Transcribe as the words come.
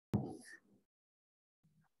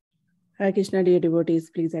Hare Krishna, dear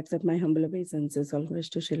devotees, please accept my humble obeisances. All goes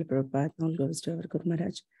to Srila Prabhupada, all goes to our Guru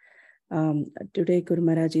Maharaj. Today, Guru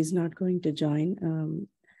Maharaj is not going to join.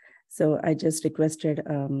 So I just requested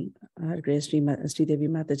our Grace Sridevi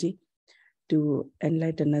Mataji to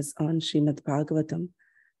enlighten us on Srimad-Bhagavatam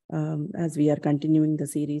as we are continuing the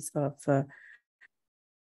series of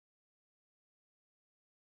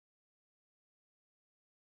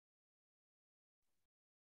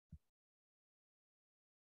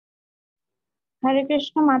Hare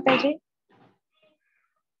Krishna Mataji.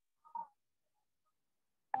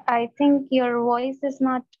 I think your voice is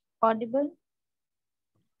not audible.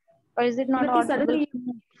 Or is it not audible?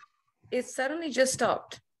 It suddenly just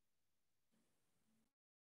stopped.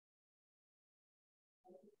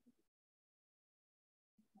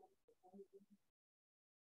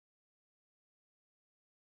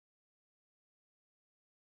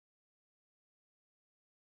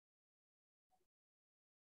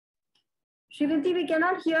 Srimati, we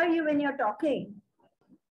cannot hear you when you're talking.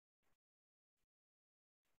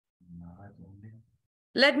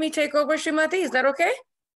 Let me take over, Srimati. Is that okay?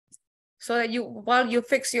 So that while you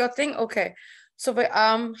fix your thing, okay. So,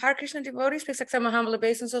 Hare Krishna devotees, please accept my humble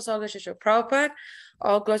obeisances. All the Srila Prabhupada,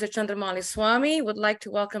 all glories to Candramauli Swami. Would like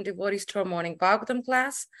to welcome devotees to our morning Bhagavatam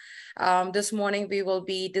class. This morning we will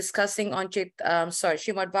be discussing on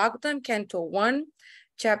Srimad-Bhagavatam, Canto 1,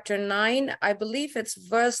 Chapter 9. I believe it's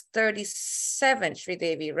verse 37,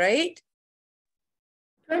 Sridevi, right?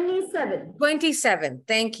 27. 27,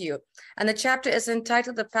 thank you. And the chapter is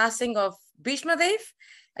entitled The Passing of Bhishma Dev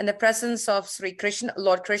and the Presence of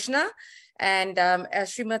Lord Krishna. And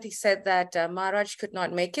as Srimati said that Maharaj could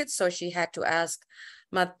not make it, so she had to ask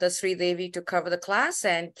Mata Sridevi to cover the class.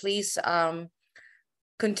 And please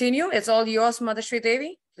continue. It's all yours, Mother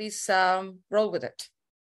Sridevi. Please roll with it.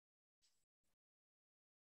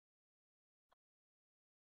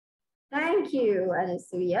 Thank you,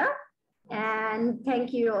 Anasuya. And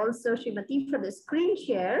thank you also, Srimati, for the screen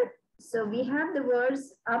share. So we have the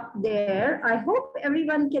verse up there. I hope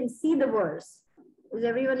everyone can see the verse. Is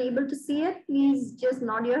everyone able to see it? Please just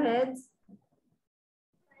nod your heads.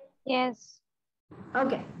 Yes.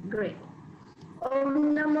 Okay, great.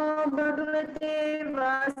 Om Namo Bhagavate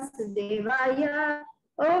Vasudevaya.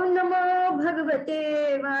 Om Namo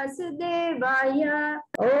Bhagavate Vasudevaya.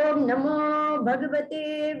 Om Namo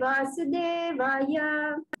Bhagavate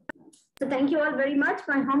Vasudevaya. So thank you all very much.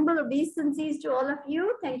 My humble obeisances to all of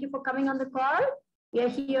you. Thank you for coming on the call. We are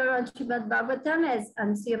here on Srimad-Bhagavatam, as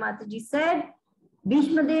Ansuya Mataji said.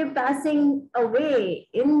 Bhishma Dev passing away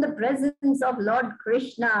in the presence of Lord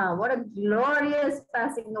Krishna. What a glorious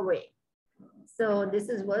passing away. So this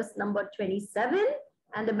is verse number 27.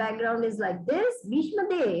 And the background is like this. Bhishma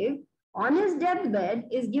Dev, on his deathbed,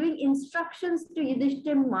 is giving instructions to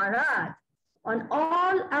Yudhishthira Maharaj on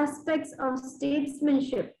all aspects of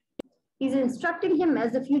statesmanship. He's instructing him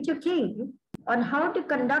as a future king on how to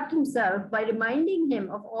conduct himself by reminding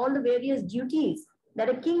him of all the various duties that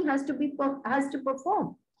a king has to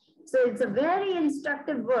perform. So it's a very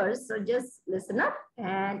instructive verse. So just listen up,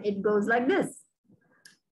 and it goes like this.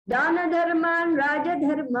 Dana dharman, raja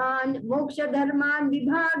dharman, moksha dharman,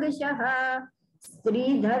 vibhagashaha,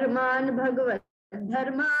 stri dharman, bhagavat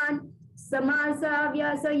dharman, samasa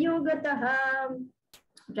vyasa yogataha.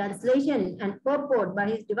 Translation and purport by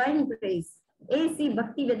His Divine Grace, A.C.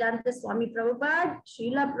 Bhaktivedanta Swami Prabhupada,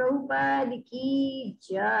 Srila Prabhupada ki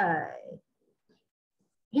jai.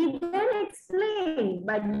 He then explained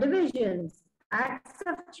by divisions, acts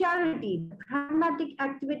of charity, pragmatic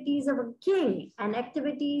activities of a king, and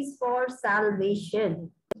activities for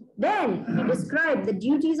salvation. Then he described the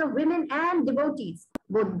duties of women and devotees,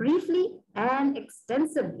 both briefly and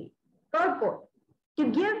extensively. Purport. To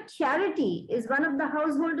give charity is one of the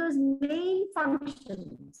householder's main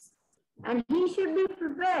functions, and he should be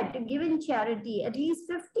prepared to give in charity at least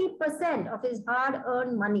 50% of his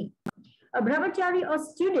hard-earned money. A brahmachari or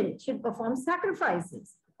student should perform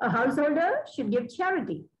sacrifices. A householder should give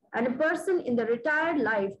charity, and a person in the retired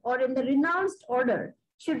life or in the renounced order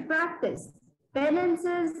should practice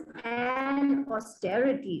penances and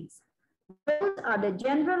austerities. Those are the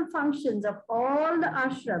general functions of all the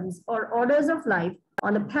ashrams or orders of life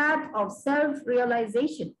on the path of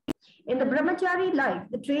self-realization. In the brahmachari life,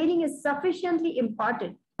 the training is sufficiently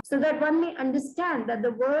imparted so that one may understand that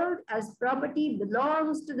the world as property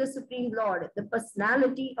belongs to the Supreme Lord, the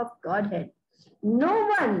personality of Godhead. No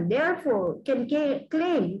one, therefore, can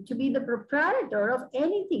claim to be the proprietor of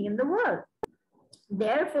anything in the world.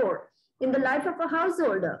 Therefore, in the life of a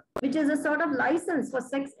householder, which is a sort of license for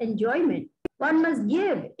sex enjoyment, one must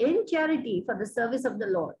give in charity for the service of the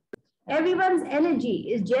Lord. Everyone's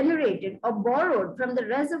energy is generated or borrowed from the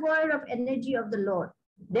reservoir of energy of the Lord.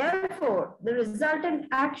 Therefore, the resultant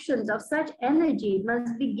actions of such energy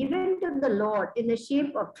must be given to the Lord in the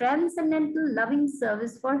shape of transcendental loving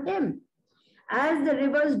service for Him. As the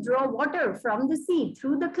rivers draw water from the sea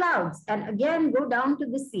through the clouds and again go down to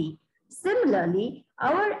the sea, similarly,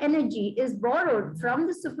 our energy is borrowed from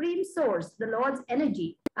the Supreme Source, the Lord's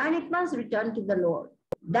energy, and it must return to the Lord.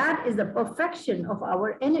 That is the perfection of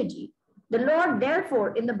our energy. The Lord,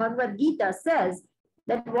 therefore, in the Bhagavad Gita says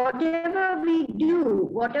that whatever we do,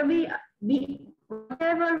 whatever we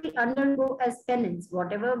undergo as penance,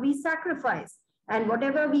 whatever we sacrifice, and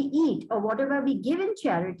whatever we eat or whatever we give in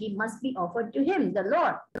charity must be offered to Him, the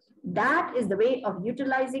Lord. That is the way of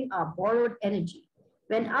utilizing our borrowed energy.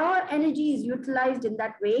 When our energy is utilized in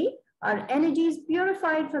that way, our energy is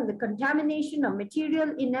purified from the contamination of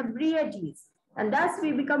material inebrieties, and thus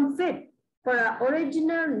we become fit for our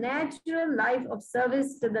original natural life of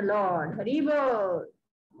service to the Lord. Hari Bol.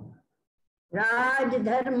 Raj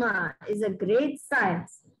Dharma is a great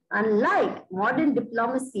science. Unlike modern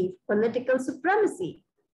diplomacy, political supremacy,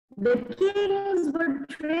 the kings were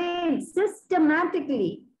trained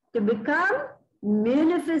systematically to become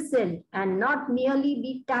munificent and not merely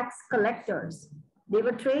be tax collectors. They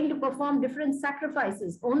were trained to perform different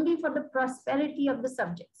sacrifices only for the prosperity of the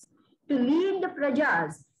subjects. To lead the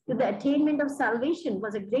prajas to the attainment of salvation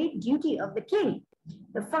was a great duty of the king.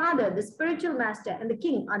 The father, the spiritual master, and the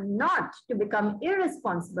king are not to become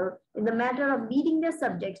irresponsible in the matter of leading their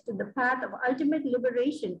subjects to the path of ultimate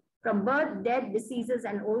liberation from birth, death, diseases,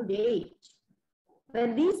 and old age.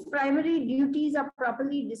 When these primary duties are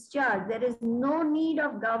properly discharged, there is no need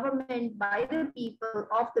of government by the people,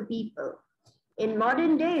 of the people. In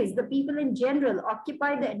modern days, the people in general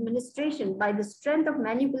occupy the administration by the strength of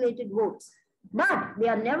manipulated votes. But they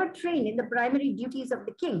are never trained in the primary duties of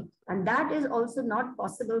the king, and that is also not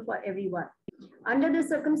possible for everyone. Under the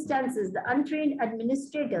circumstances, the untrained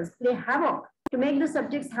administrators play havoc to make the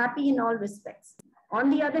subjects happy in all respects.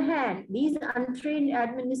 On the other hand, these untrained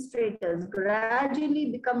administrators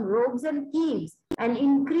gradually become rogues and thieves and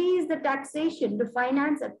increase the taxation to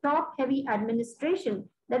finance a top-heavy administration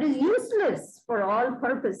that is useless for all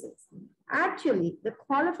purposes. Actually, the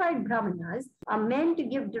qualified brahmanas are meant to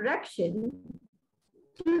give direction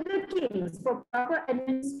to the kings for proper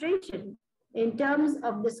administration in terms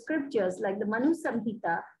of the scriptures like the Manu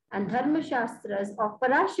Samhita and Dharma Shastras of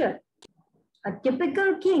Parashar. A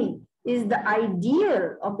typical king is the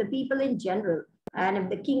ideal of the people in general, and if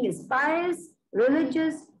the king is pious,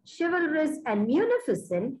 religious, chivalrous, and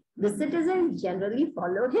munificent, the citizens generally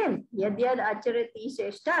follow him. Yad yad acharati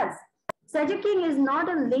sheshtas. Such a king is not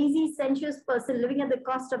a lazy, sensuous person living at the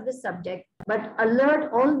cost of the subject, but alert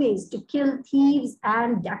always to kill thieves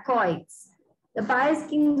and dacoits. The pious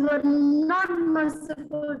kings were not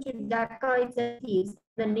merciful to dacoits and thieves in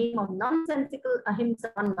the name of nonsensical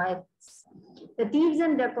ahimsa non-violence. The thieves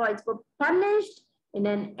and dacoits were punished in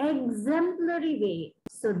an exemplary way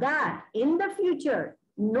so that in the future,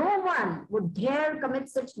 no one would dare commit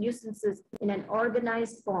such nuisances in an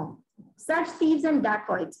organized form. Such thieves and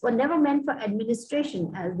dacoits were never meant for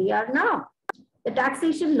administration as they are now. The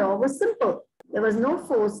taxation law was simple. There was no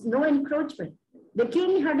force, no encroachment. The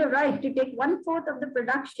king had a right to take 1/4 of the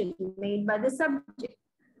production made by the subject.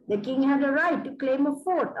 The king had a right to claim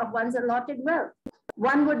 1/4 of one's allotted wealth.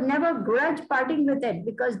 One would never grudge parting with it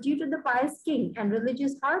because due to the pious king and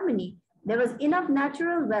religious harmony, there was enough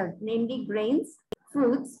natural wealth, namely grains,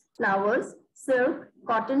 fruits, flowers, silk,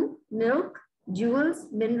 cotton, milk, jewels,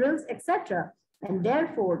 minerals, etc. And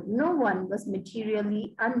therefore, no one was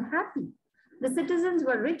materially unhappy. The citizens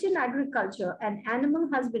were rich in agriculture and animal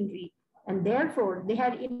husbandry, and therefore they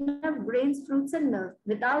had enough grains, fruits, and milk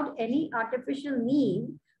without any artificial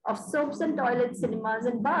need of soaps and toilets, cinemas,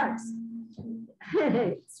 and bars.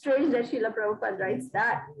 Strange that Srila Prabhupada writes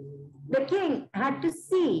that. The king had to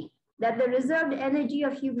see that the reserved energy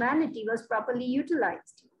of humanity was properly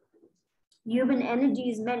utilized. Human energy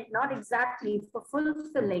is meant not exactly for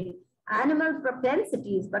fulfilling animal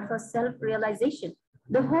propensities, but for self-realization.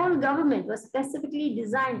 The whole government was specifically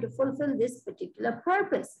designed to fulfill this particular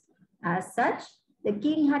purpose. As such, the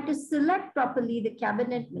king had to select properly the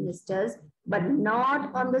cabinet ministers, but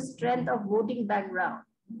not on the strength of voting background.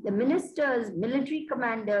 The ministers, military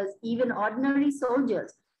commanders, even ordinary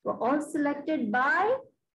soldiers were all selected by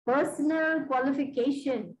personal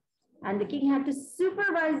qualification, and the king had to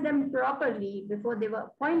supervise them properly before they were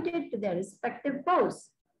appointed to their respective posts.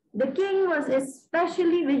 The king was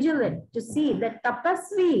especially vigilant to see that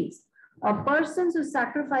tapasvis, or persons who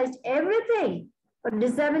sacrificed everything for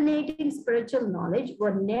disseminating spiritual knowledge,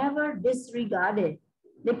 were never disregarded.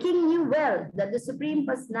 The king knew well that the Supreme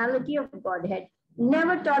Personality of Godhead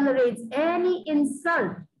never tolerates any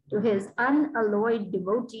insult to his unalloyed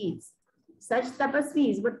devotees. Such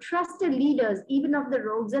tapasvis were trusted leaders even of the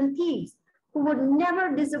rogues and thieves, who would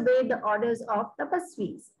never disobey the orders of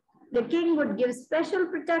tapasvis. The king would give special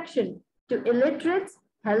protection to illiterates,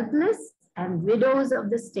 helpless, and widows of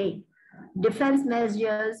the state. Defense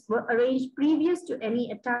measures were arranged previous to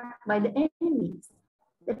any attack by the enemies.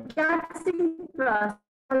 The taxing process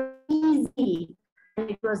was easy, and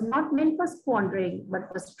it was not meant for squandering, but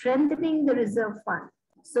for strengthening the reserve fund.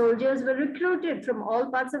 Soldiers were recruited from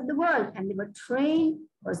all parts of the world, and they were trained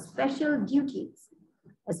for special duties.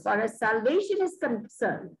 As far as salvation is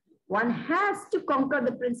concerned, one has to conquer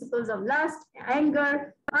the principles of lust,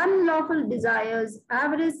 anger, unlawful desires,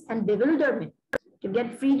 avarice, and bewilderment. To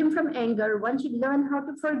get freedom from anger, one should learn how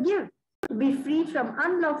to forgive. To be free from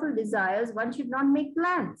unlawful desires, one should not make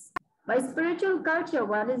plans. By spiritual culture,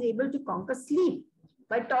 one is able to conquer sleep.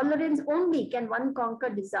 By tolerance only can one conquer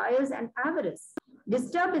desires and avarice.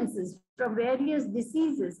 Disturbances from various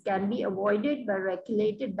diseases can be avoided by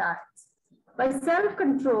regulated diets. By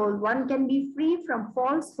self-control, one can be free from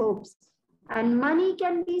false hopes, and money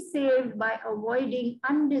can be saved by avoiding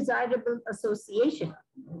undesirable association.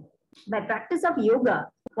 By practice of yoga,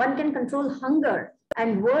 one can control hunger,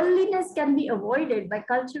 and worldliness can be avoided by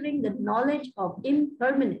culturing the knowledge of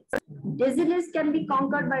impermanence. Dizziness can be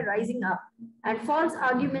conquered by rising up, and false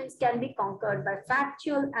arguments can be conquered by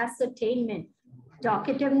factual ascertainment.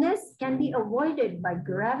 Talkativeness can be avoided by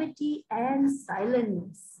gravity and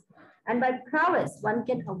silence. And by prowess, one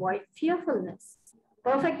can avoid fearfulness.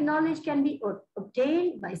 Perfect knowledge can be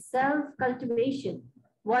obtained by self-cultivation.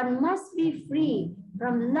 One must be free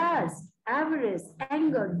from lust, avarice,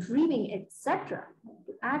 anger, dreaming, etc.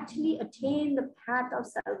 to actually attain the path of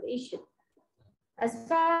salvation. As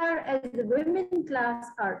far as the women class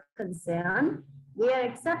are concerned, they are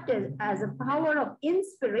accepted as a power of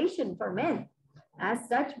inspiration for men. As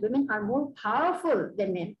such, women are more powerful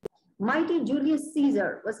than men. Mighty Julius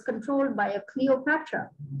Caesar was controlled by a Cleopatra.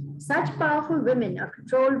 Such powerful women are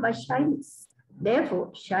controlled by shyness.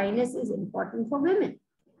 Therefore, shyness is important for women.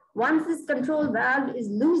 Once this control valve is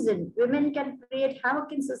loosened, women can create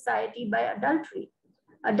havoc in society by adultery.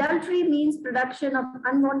 Adultery means production of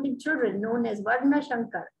unwanted children known as Varna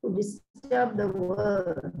Shankar, who disturb the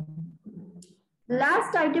world.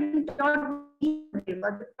 Last item taught me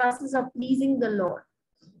was the process of pleasing the Lord.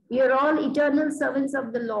 We are all eternal servants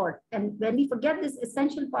of the Lord, and when we forget this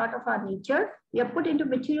essential part of our nature, we are put into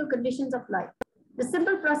material conditions of life. The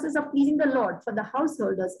simple process of pleasing the Lord for the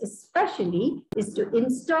householders especially is to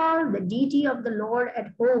install the deity of the Lord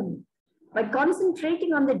at home. By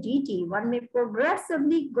concentrating on the deity, one may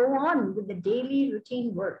progressively go on with the daily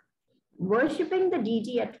routine work. Worshipping the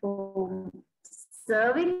deity at home,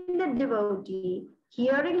 serving the devotee,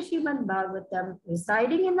 hearing Srimad-Bhagavatam,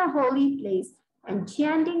 residing in the holy place, and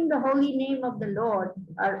chanting the holy name of the Lord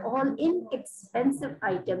are all inexpensive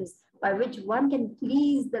items by which one can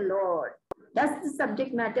please the Lord. Thus, the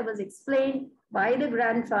subject matter was explained by the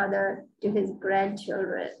grandfather to his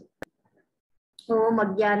grandchildren. Om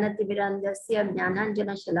Ajnanati Virandasya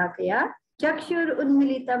Jnananjana Shalakaya Chakshur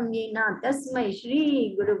Unmilitam Yena Tasmai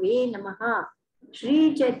Shri Guruve Namaha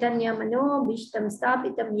Shri Chaitanya Mano Bhishtam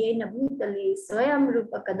Stapitam Yena Bhutale Swayam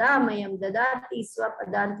Rupa Kadamayam Dadati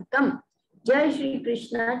Swapadantikam Jai Shri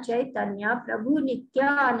Krishna Chaitanya Prabhu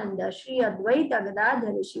Nityananda Shri Advaita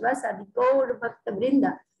Gadadhara Shiva Sadikaur Bhakta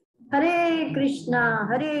Vrinda Hare Krishna,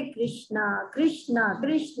 Krishna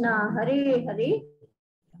Krishna, Hare Hare,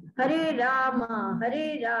 Hare Rama,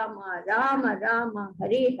 Rama Rama,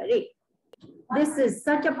 Hare Hare. This is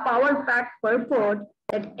such a power-packed purport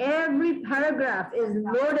that every paragraph is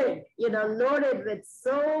loaded, loaded with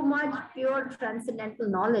so much pure transcendental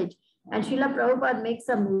knowledge. And Srila Prabhupada makes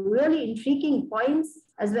some really intriguing points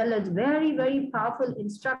as well as very, very powerful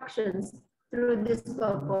instructions through this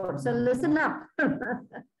purport. So listen up.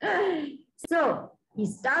 So he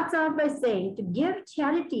starts off by saying to give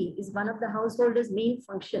charity is one of the householder's main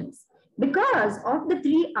functions. Because of the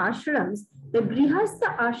three ashrams, the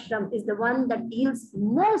Grihastha ashram is the one that deals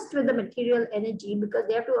most with the material energy because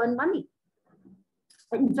they have to earn money.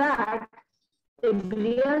 In fact, the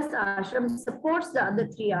Grihastha ashram supports the other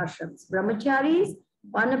three ashrams. Brahmacharis,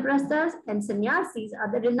 Vanaprasthas, and Sannyasis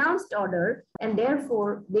are the renounced order, and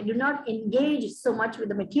therefore they do not engage so much with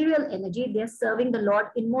the material energy. They are serving the Lord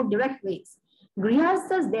in more direct ways.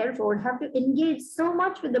 Grihasthas therefore have to engage so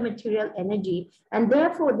much with the material energy, and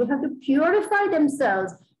therefore they have to purify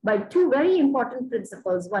themselves by two very important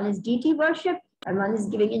principles. One is deity worship and one is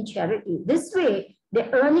giving in charity. This way, their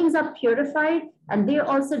earnings are purified and they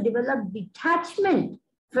also develop detachment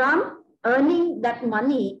from earning that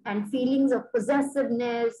money and feelings of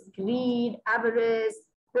possessiveness, greed, avarice,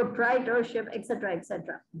 proprietorship, etc.,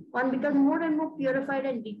 etc. One becomes more and more purified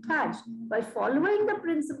and detached by following the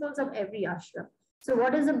principles of every ashram. So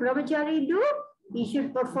what does a brahmachari do? He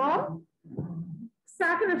should perform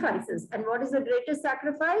sacrifices. And what is the greatest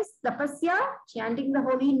sacrifice? Tapasya, chanting the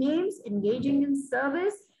holy names, engaging in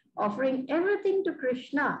service, offering everything to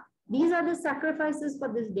Krishna. These are the sacrifices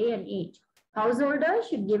for this day and age. Householder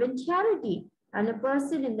should give in charity, and a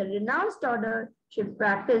person in the renounced order should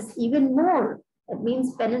practice even more. That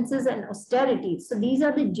means penances and austerity. So these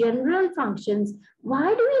are the general functions.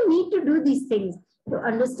 Why do we need to do these things? To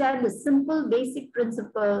understand the simple basic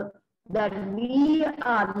principle that we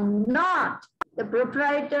are not the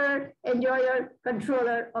proprietor, enjoyer,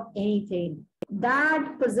 controller of anything.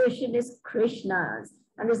 That position is Krishna's.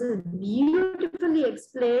 And this is beautifully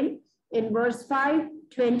explained in verse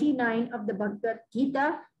 529 of the Bhagavad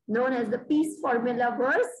Gita, known as the peace formula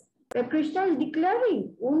verse, where Krishna is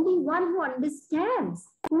declaring, only one who understands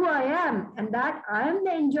who I am and that I am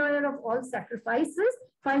the enjoyer of all sacrifices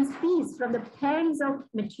finds peace from the pangs of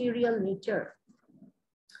material nature.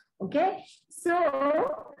 Okay,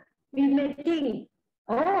 so we may think,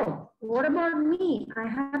 oh, what about me? I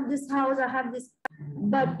have this house, I have this,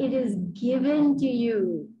 but it is given to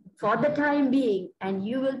you for the time being, and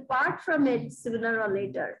you will part from it sooner or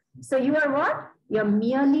later. So you are what? You're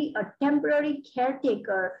merely a temporary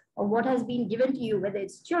caretaker of what has been given to you, whether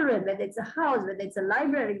it's children, whether it's a house, whether it's a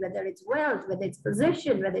library, whether it's wealth, whether it's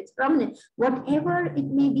position, whether it's prominence, whatever it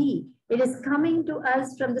may be. It is coming to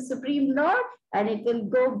us from the Supreme Lord, and it will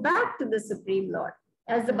go back to the Supreme Lord.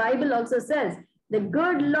 As the Bible also says, the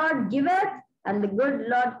good Lord giveth, and the good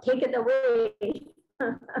Lord taketh away.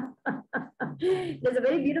 There's a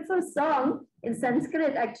very beautiful song in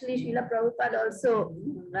Sanskrit, actually, Srila Prabhupada also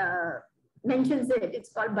mentions it.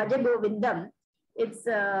 It's called Bhaja Govindam. It's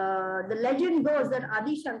the legend goes that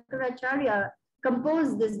Adi Shankaracharya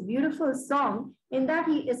composed this beautiful song, in that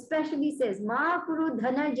he especially says, Ma kuru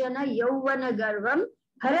dhana jana yauvana garvam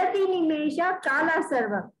harati nimesha kala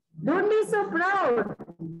sarvam. Don't be so proud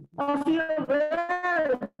of your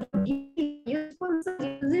wealth, useful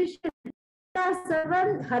position.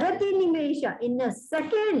 Harati nimesha. In a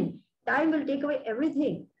second, time will take away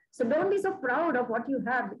everything. So don't be so proud of what you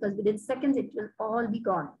have, because within seconds it will all be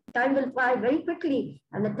gone. Time will fly very quickly,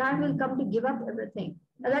 and the time will come to give up everything.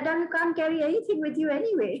 At that time you can't carry anything with you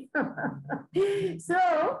anyway.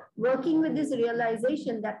 So working with this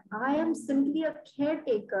realization that I am simply a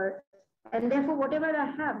caretaker, and therefore whatever I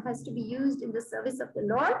have has to be used in the service of the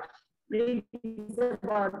Lord, brings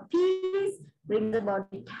about peace, brings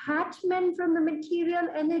about detachment from the material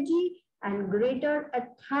energy, and greater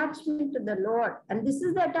attachment to the Lord. And this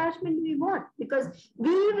is the attachment we want, because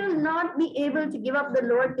we will not be able to give up the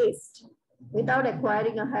lower taste without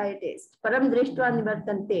acquiring a higher taste. Param drishtva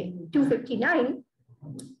nivartante, 259.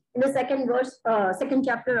 In the second verse, second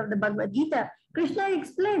chapter of the Bhagavad Gita, Krishna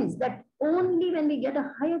explains that only when we get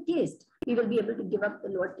a higher taste, we will be able to give up the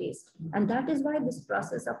lower taste. And that is why this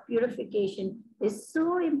process of purification is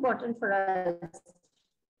so important for us.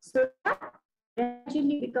 So that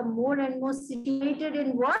gradually become more and more situated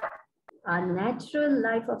in what? Our natural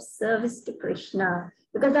life of service to Krishna.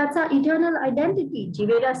 Because that's our eternal identity.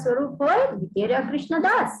 Jivera Swarupa, Vitera Krishna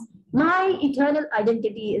Das. My eternal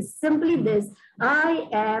identity is simply this: I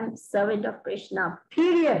am servant of Krishna,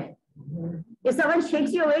 period. If someone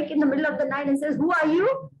shakes you awake in the middle of the night and says, who are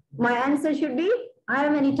you? My answer should be, I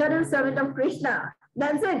am an eternal servant of Krishna.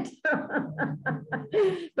 That's it.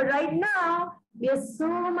 But right now, we are so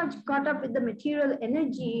much caught up with the material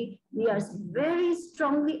energy. We are very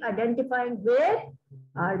strongly identifying with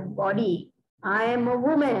our body. I am a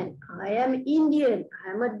woman. I am Indian.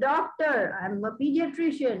 I am a doctor. I am a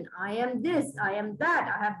pediatrician. I am this. I am that.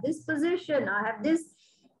 I have this position. I have this.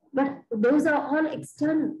 But those are all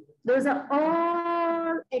external. Those are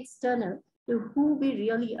all external to who we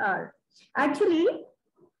really are. Actually,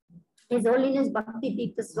 His Holiness Bhakti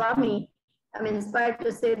Tirtha Swami, I'm inspired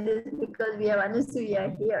to say this because we have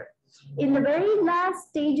Anasuya here. In the very last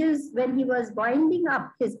stages, when he was winding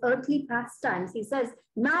up his earthly pastimes, he says,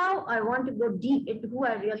 now I want to go deep into who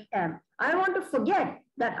I really am. I want to forget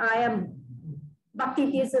that I am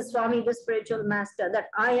Bhakti Tirtha Swami, the spiritual master, that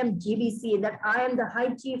I am GBC, that I am the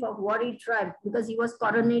high chief of Wari tribe, because he was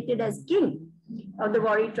coronated as king of the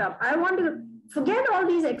Wari tribe. I want to forget all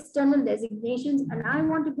these external designations, and I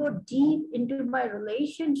want to go deep into my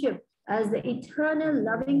relationship as the eternal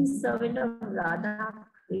loving servant of Radha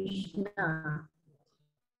Krishna.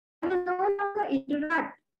 I will no longer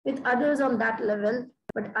interact with others on that level,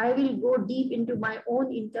 but I will go deep into my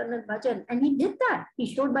own internal bhajan. And he did that.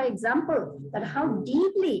 He showed by example that how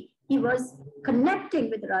deeply he was connecting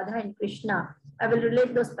with Radha and Krishna. I will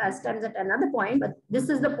relate those pastimes at another point, but this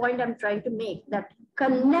is the point I'm trying to make, that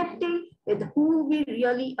connecting with who we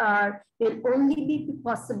really are will only be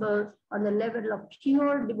possible on the level of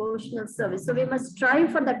pure devotional service. So we must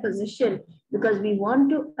strive for that position because we want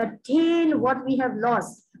to attain what we have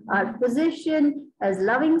lost, our position as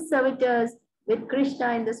loving servitors with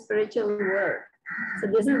Krishna in the spiritual world. So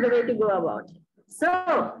this is the way to go about it.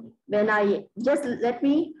 So when let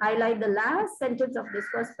me highlight the last sentence of this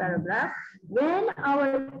first paragraph. When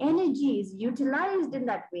our energy is utilized in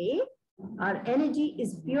that way, our energy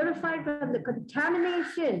is purified from the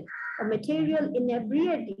contamination of material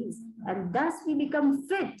inebrieties, and thus we become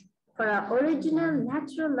fit for our original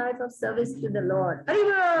natural life of service to the Lord.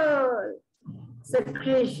 Haribol! So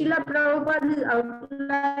Srila Prabhupada is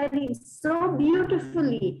outlining so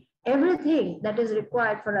beautifully everything that is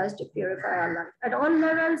required for us to purify our life at all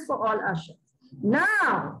levels for all ashrams.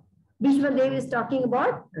 Now, Bhishmadev is talking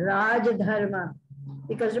about Rajadharma.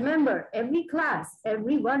 Because remember, every class,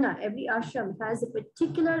 every varna, every ashram has a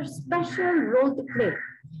particular special role to play.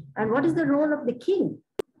 And what is the role of the king?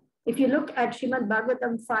 If you look at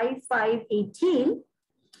Srimad-Bhagavatam 5.5.18,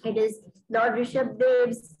 it is Lord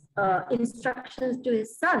Rishabhdev's instructions to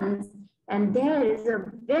his sons. And there is a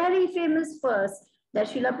very famous verse that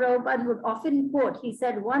Srila Prabhupada would often quote. He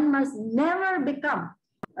said, one must never become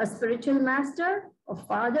a spiritual master, a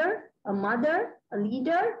father, a mother, a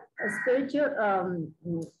leader, a spiritual,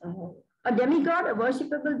 a demigod, a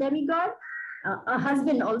worshipable demigod, a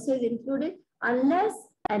husband also is included, unless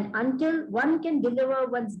and until one can deliver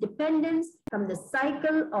one's dependence from the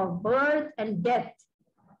cycle of birth and death.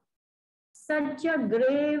 Such a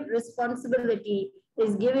grave responsibility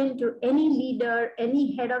is given to any leader,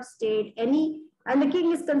 any head of state, and the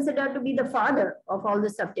king is considered to be the father of all the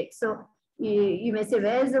subjects. So you may say,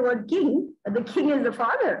 where is the word king? The king is the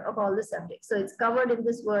father of all the subjects. So it's covered in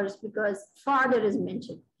this verse because father is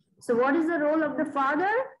mentioned. So what is the role of the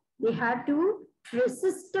father? They had to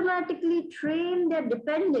systematically train their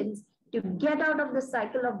dependents to get out of the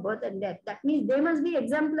cycle of birth and death. That means they must be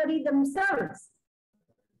exemplary themselves.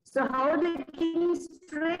 So how are the kings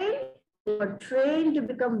trained? They were trained to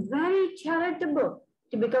become very charitable,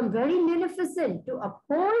 to become very munificent, to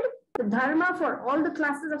uphold the dharma for all the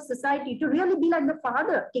classes of society, to really be like the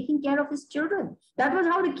father, taking care of his children. That was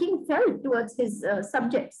how the king felt towards his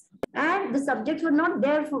subjects. And the subjects were not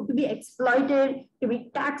there to be exploited, to be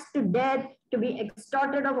taxed to death, to be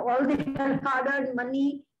extorted of all their hard-earned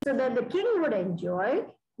money so that the king would enjoy.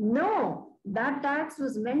 No, that tax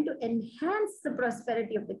was meant to enhance the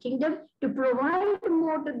prosperity of the kingdom, to provide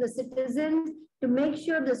more to the citizens, to make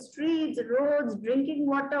sure the streets, roads, drinking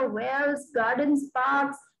water, wells, gardens,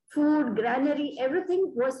 parks, food, granary,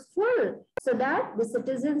 everything was full so that the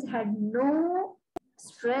citizens had no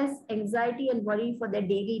stress, anxiety, and worry for their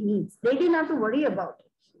daily needs. They didn't have to worry about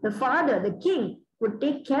it. The father, the king, would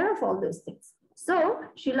take care of all those things. So,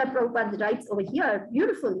 Srila Prabhupada writes over here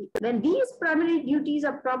beautifully, when these primary duties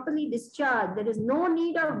are properly discharged, there is no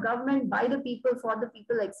need of government by the people, for the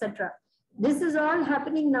people, etc. This is all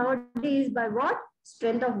happening nowadays by what?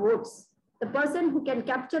 Strength of votes. The person who can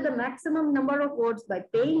capture the maximum number of votes by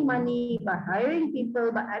paying money, by hiring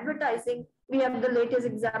people, by advertising. We have the latest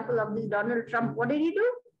example of this Donald Trump. What did he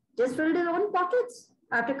do? Just filled his own pockets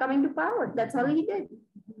after coming to power. That's all he did.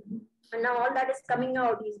 And now all that is coming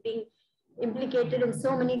out. He's being implicated in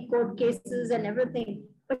so many court cases and everything.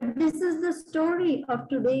 But this is the story of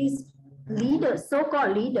today's leaders,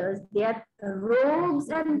 so-called leaders. They are rogues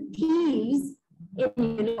and thieves in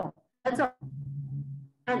uniform. That's all.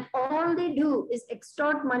 And all they do is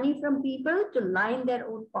extort money from people to line their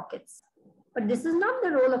own pockets. But this is not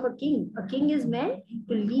the role of a king. A king is meant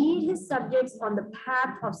to lead his subjects on the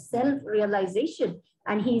path of self-realization.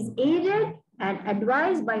 And he is aided and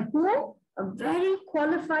advised by whom? A very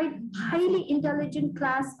qualified, highly intelligent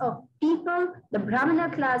class of people, the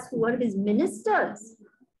Brahmana class, who were his ministers.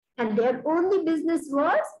 And their only business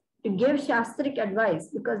was to give Shastric advice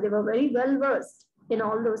because they were very well versed in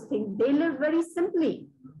all those things. They lived very simply,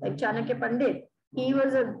 like Chanakya Pandit. He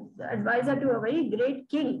was an advisor to a very great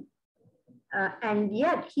king. And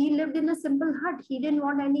yet he lived in a simple hut. He didn't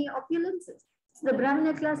want any opulences. So the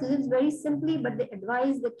Brahmana class lives very simply, but they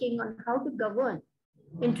advise the king on how to govern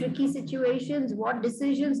in tricky situations, what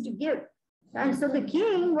decisions to give. And so the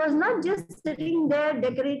king was not just sitting there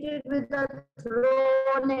decorated with a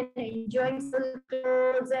throne and enjoying silk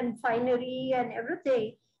clothes and finery and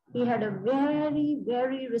everything. He had a very,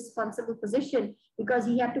 very responsible position because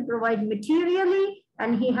he had to provide materially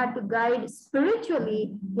and he had to guide spiritually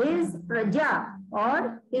his praja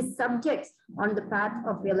or his subjects on the path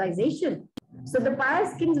of realization. So the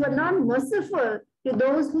pious kings were not merciful to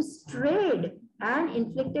those who strayed and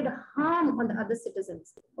inflicted harm on the other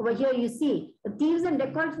citizens. Over here you see the thieves and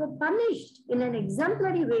dacoits were punished in an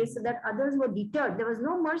exemplary way so that others were deterred. There was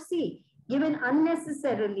no mercy given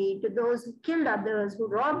unnecessarily to those who killed others, who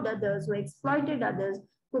robbed others, who exploited others,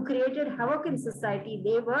 who created havoc in society.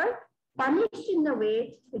 They were punished in a way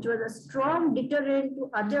which was a strong deterrent to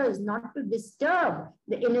others not to disturb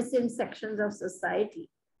the innocent sections of society.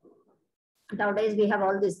 Nowadays we have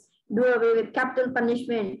all this, do away with capital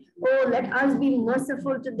punishment. Oh, let us be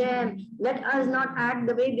merciful to them. Let us not act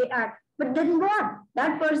the way they act. But then what?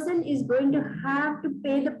 That person is going to have to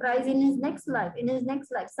pay the price in his next life,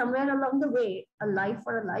 somewhere along the way, a life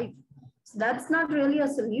for a life. So that's not really a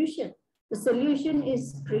solution. The solution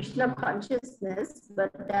is Krishna consciousness,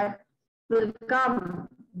 but that will come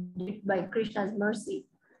by Krishna's mercy.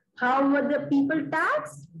 How were the people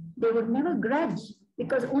taxed? They would never grudge,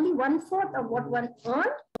 because only 1/4 of what one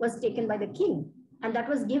earned was taken by the king. And that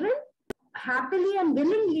was given happily and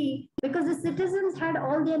willingly because the citizens had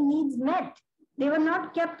all their needs met. They were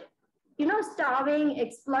not kept, starving,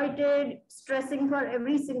 exploited, stressing for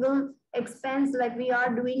every single expense like we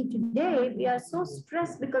are doing today. We are so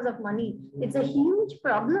stressed because of money. It's a huge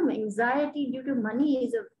problem. Anxiety due to money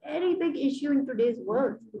is a very big issue in today's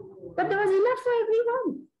world. But there was enough for everyone.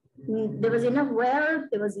 There was enough wealth,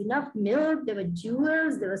 there was enough milk, there were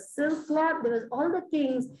jewels, there was silk cloth, there was all the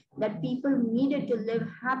things that people needed to live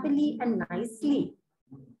happily and nicely.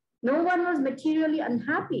 No one was materially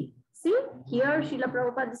unhappy. See, here Srila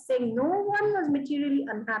Prabhupada is saying no one was materially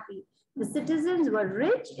unhappy. The citizens were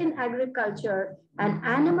rich in agriculture and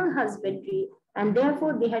animal husbandry, and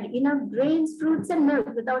therefore they had enough grains, fruits, and milk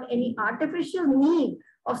without any artificial need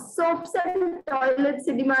of soaps and toilets,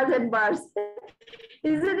 cinemas, and bars.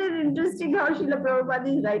 Isn't it interesting how Srila Prabhupada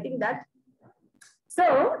is writing that? So,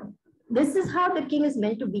 this is how the king is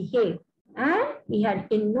meant to behave. And he had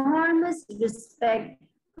enormous respect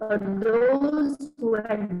for those who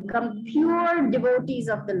had become pure devotees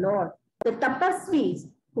of the Lord. The tapasvis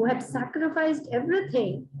who had sacrificed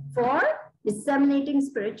everything for disseminating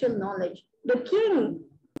spiritual knowledge. The king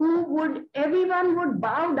everyone would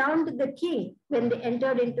bow down to the king when they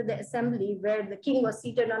entered into the assembly where the king was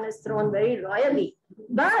seated on his throne very royally.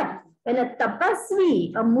 But when a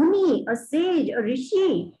tapasvi, a muni, a sage, a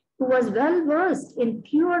rishi who was well versed in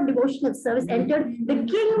pure devotional service entered, the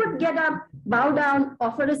king would get up, bow down,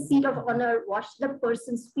 offer a seat of honor, wash the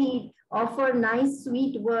person's feet, offer nice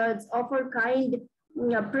sweet words, offer kind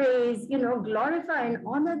praise, glorify and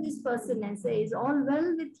honor this person and say, "Is all well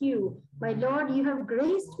with you? My Lord, you have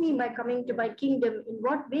graced me by coming to my kingdom. In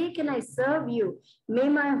what way can I serve you? May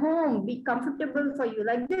my home be comfortable for you."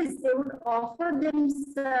 Like this, they would offer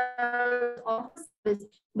themselves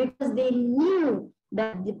because they knew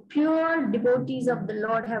that the pure devotees of the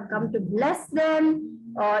Lord have come to bless them,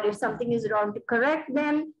 or if something is wrong, to correct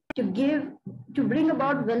them, to bring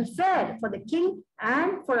about welfare for the king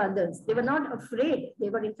and for others. They were not afraid. They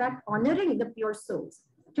were in fact honoring the pure souls.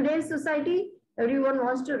 Today's society, everyone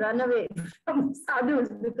wants to run away from sadhus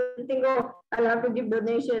because they think, "Oh, I'll have to give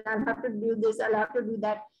donation, I'll have to do this, I'll have to do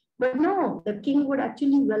that." But no, the king would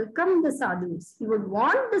actually welcome the sadhus. He would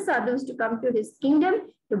want the sadhus to come to his kingdom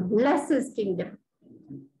to bless his kingdom.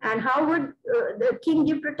 And how would the king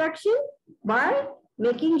give protection? By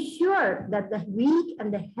making sure that the weak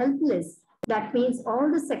and the helpless, that means all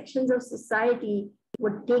the sections of society,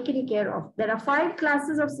 were taken care of. There are 5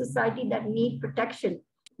 classes of society that need protection: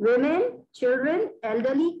 women, children,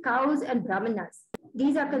 elderly, cows, and brahmanas.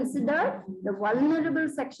 These are considered the vulnerable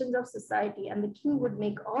sections of society, and the king would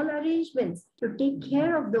make all arrangements to take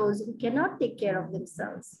care of those who cannot take care of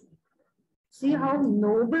themselves. See how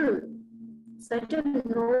noble, such a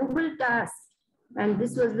noble task. And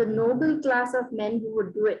this was the noble class of men who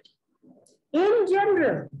would do it. In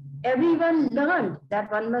general, everyone learned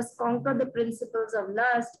that one must conquer the principles of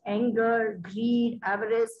lust, anger, greed,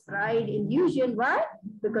 avarice, pride, illusion. Why?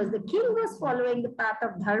 Because the king was following the path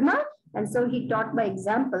of dharma, and so he taught by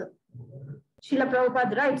example. Srila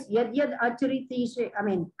Prabhupada writes, "Yad yad achariti,"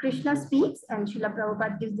 Krishna speaks, and Srila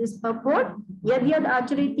Prabhupada gives this purport: "Yad yad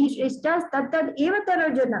achariti shreshtas tad tad eva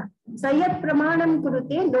tarajana, sayat pramanam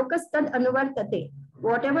kurute lokas tad anuvartate."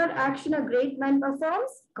 Whatever action a great man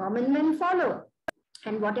performs, common men follow.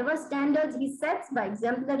 And whatever standards he sets by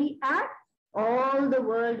exemplary act, all the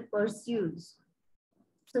world pursues.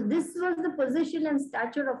 So this was the position and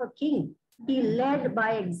stature of a king. He led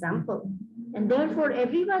by example. And therefore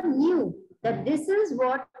everyone knew that this is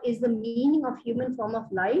what is the meaning of human form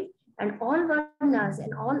of life, and all varnas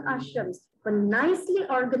and all ashrams were nicely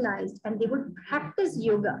organized, and they would practice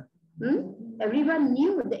yoga. Everyone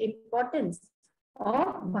knew the importance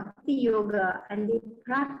of bhakti yoga, and they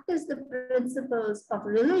practiced the principles of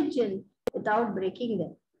religion without breaking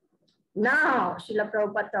them. Now, Srila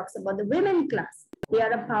Prabhupada talks about the women class. They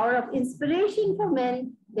are a power of inspiration for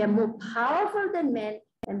men. They are more powerful than men,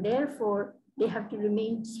 and therefore they have to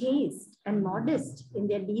remain chaste and modest in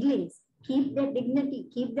their dealings, keep their dignity,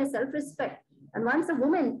 keep their self-respect. And once a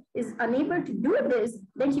woman is unable to do this,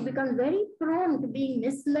 then she becomes very prone to being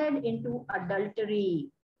misled into adultery.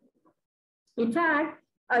 In fact,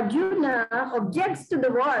 Arjuna objects to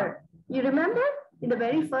the war. You remember? In the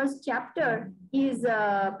very first chapter, he is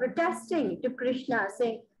protesting to Krishna,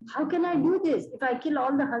 saying, how can I do this? If I kill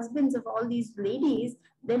all the husbands of all these ladies,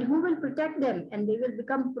 then who will protect them? And they will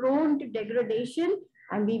become prone to degradation,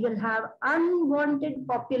 and we will have unwanted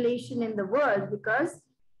population in the world, because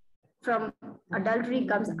from adultery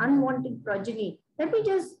comes unwanted progeny. Let me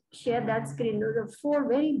just share that screen. Those are 4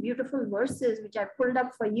 very beautiful verses which I pulled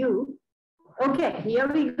up for you. Okay, here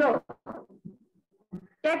we go.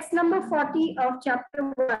 Text number 40 of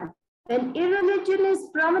chapter 1. When irreligion is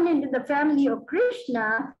prominent in the family of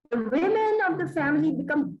Krishna, the women of the family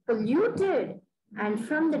become polluted. And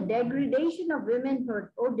from the degradation of womanhood,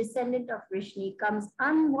 O descendant of Vrishni, comes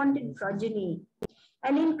unwanted progeny.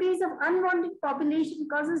 An increase of unwanted population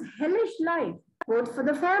causes hellish life, both for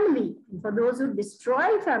the family and for those who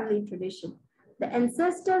destroy family tradition. The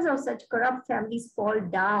ancestors of such corrupt families fall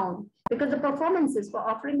down because the performances for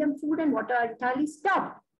offering them food and water are entirely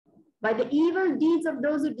stopped by the evil deeds of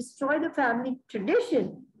those who destroy the family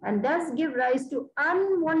tradition and thus give rise to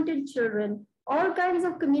unwanted children. All kinds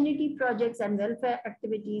of community projects and welfare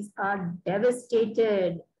activities are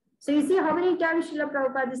devastated. So you see how many times Srila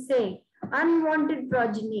Prabhupada is saying unwanted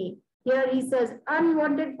progeny. Here he says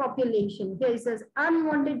unwanted population. Here he says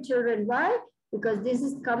unwanted children. Why? Because this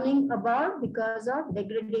is coming about because of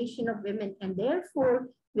degradation of women, and therefore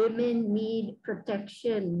women need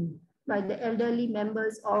protection by the elderly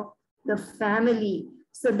members of the family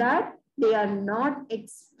so that they are not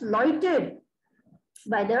exploited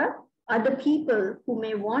by the other people who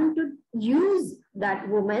may want to use that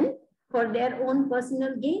woman for their own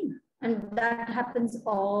personal gain. And that happens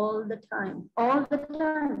all the time, all the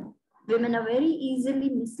time. Women are very easily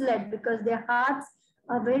misled because their hearts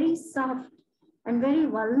are very soft and very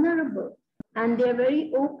vulnerable, and they're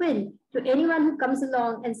very open to anyone who comes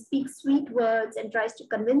along and speaks sweet words and tries to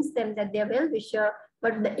convince them that they're well-wisher,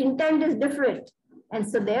 but the intent is different. And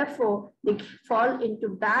so therefore they fall into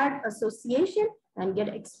bad association and get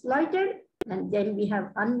exploited, and then we have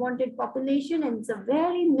unwanted population, and it's a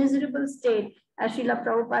very miserable state. As Srila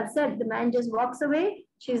Prabhupada said, the man just walks away,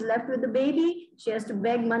 she's left with the baby, she has to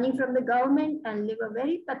beg money from the government and live a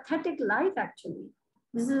very pathetic life actually.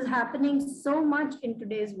 This is happening so much in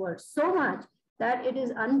today's world, so much that it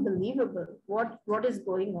is unbelievable what is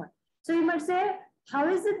going on. So you might say, how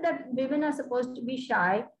is it that women are supposed to be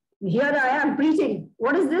shy? Here I am preaching.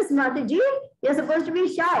 What is this, Mataji? You're supposed to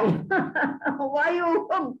be shy. Why are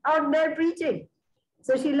you out there preaching?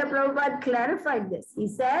 So Srila Prabhupada clarified this. He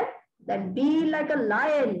said that be like a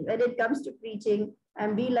lion when it comes to preaching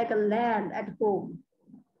and be like a lamb at home.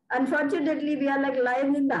 Unfortunately, we are like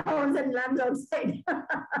lions in the house and lambs outside.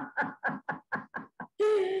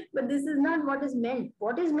 But this is not what is meant.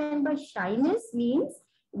 What is meant by shyness means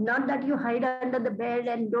not that you hide under the bed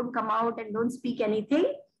and don't come out and don't speak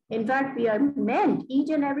anything. In fact, we are meant, each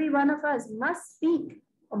and every one of us must speak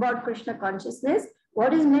about Krishna consciousness.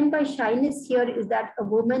 What is meant by shyness here is that a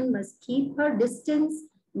woman must keep her distance,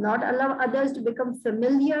 not allow others to become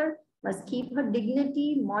familiar, must keep her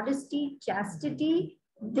dignity, modesty, chastity.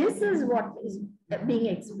 This is what is being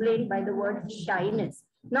explained by the word shyness.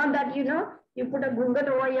 Not that, you put a gungat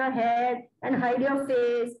over your head and hide your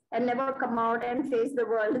face and never come out and face the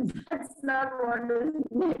world. That's not what is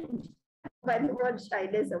meant by the word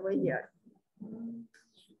shyness over here.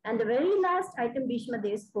 And the very last item Bhishma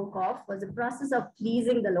Dev spoke of was the process of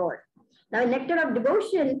pleasing the Lord. Now, in Nectar of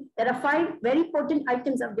Devotion, there are 5 very potent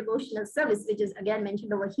items of devotional service, which is again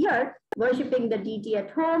mentioned over here: worshipping the deity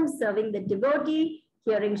at home, serving the devotee,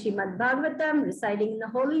 hearing Srimad-Bhagavatam, reciting in the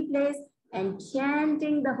holy place, and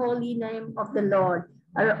chanting the holy name of the Lord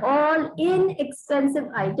are all inexpensive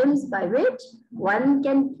items by which one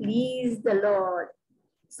can please the Lord.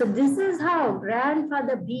 So this is how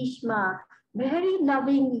Grandfather Bhishma very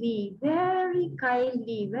lovingly, very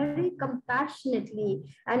kindly, very compassionately,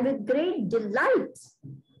 and with great delight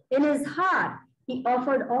in his heart, he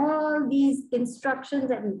offered all these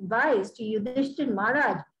instructions and advice to Yudhishthira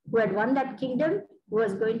Maharaj, who had won that kingdom, who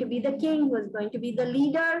was going to be the king, who was going to be the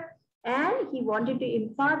leader. And he wanted to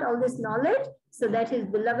impart all this knowledge so that his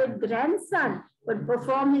beloved grandson would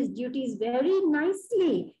perform his duties very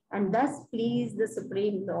nicely and thus please the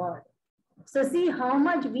Supreme Lord. So see how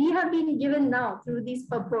much we have been given now through these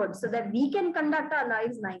purports so that we can conduct our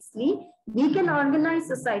lives nicely, we can organize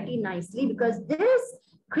society nicely, because this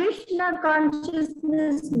Krishna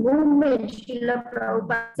consciousness movement, Srila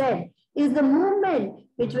Prabhupada said, is the movement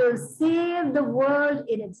which will save the world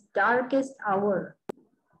in its darkest hour.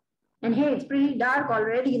 And hey, it's pretty dark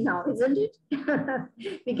already now, isn't it?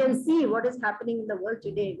 We can see what is happening in the world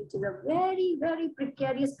today, which is a very, very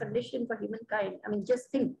precarious condition for humankind. I mean, just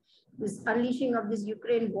think, this unleashing of this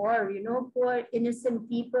Ukraine war, you know, poor innocent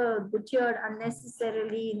people butchered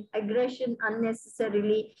unnecessarily, aggression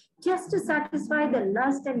unnecessarily, just to satisfy the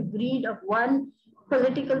lust and greed of one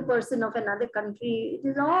political person of another country. It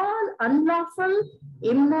is all unlawful,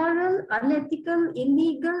 immoral, unethical,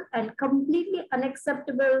 illegal, and completely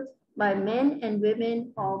unacceptable by men and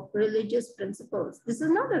women of religious principles. This is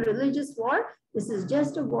not a religious war. This is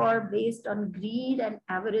just a war based on greed and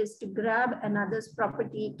avarice to grab another's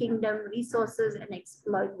property, kingdom, resources, and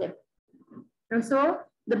exploit them. And so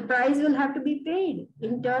the price will have to be paid.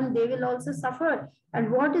 In turn, they will also suffer. And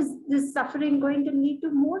what is this suffering going to lead to?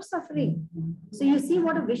 More suffering. So you see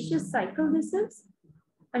what a vicious cycle this is?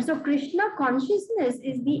 And so Krishna consciousness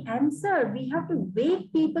is the answer. We have to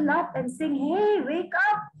wake people up and say, hey, wake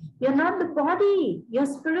up. You're not the body, you're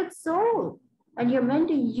spirit soul. And you're meant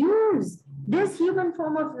to use this human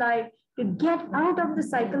form of life to get out of the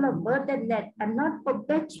cycle of birth and death and not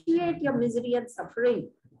perpetuate your misery and suffering.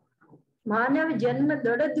 Manav Janma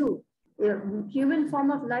Dadadu. The human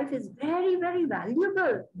form of life is very, very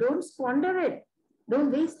valuable. Don't squander it.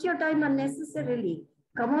 Don't waste your time unnecessarily.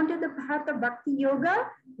 Come onto the path of Bhakti Yoga,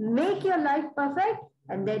 make your life perfect,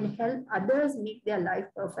 and then help others make their life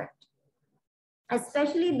perfect.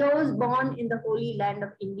 Especially those born in the holy land of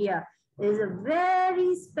India. There is a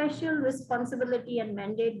very special responsibility and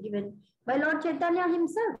mandate given by Lord Chaitanya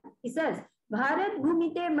himself. He says, Bharat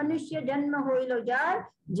Bhumite Manushya Janma Hoilo Jar,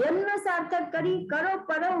 Janma Sarthak Kari Karo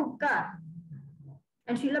Paro Uppkar.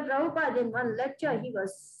 And Srila Prabhupada in one lecture, he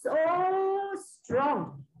was so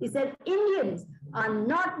strong. He said, Indians are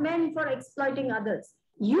not meant for exploiting others.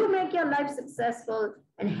 You make your life successful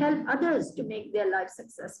and help others to make their life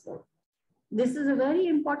successful. This is a very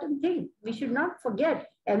important thing. We should not forget.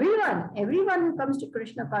 Everyone who comes to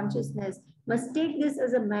Krishna consciousness must take this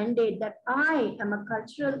as a mandate that I am a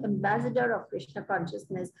cultural ambassador of Krishna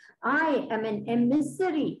consciousness. I am an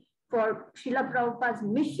emissary for Srila Prabhupada's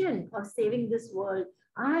mission of saving this world.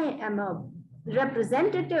 I am a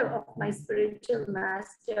representative of my spiritual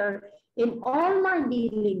master in all my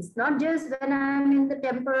dealings, not just when I'm in the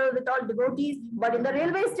temple with all devotees, but in the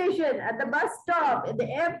railway station, at the bus stop, at the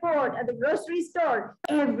airport, at the grocery store,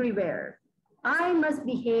 everywhere. I must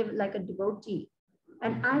behave like a devotee,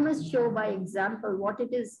 and I must show by example what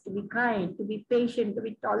it is to be kind, to be patient, to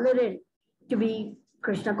be tolerant, to be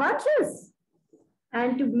Krishna conscious,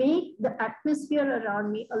 and to make the atmosphere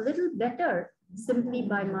around me a little better simply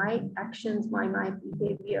by my actions, by my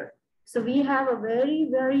behavior. So we have a very,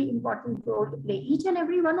 very important role to play, each and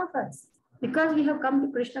every one of us, because we have come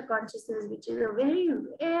to Krishna consciousness, which is a very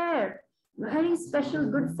rare, very special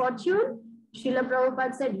good fortune. Srila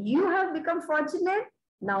Prabhupada said, you have become fortunate,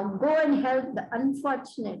 now go and help the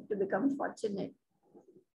unfortunate to become fortunate.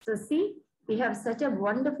 So see, we have such a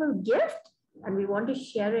wonderful gift and we want to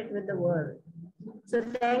share it with the world. So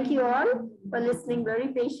thank you all for listening very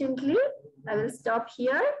patiently. I will stop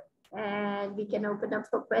here and we can open up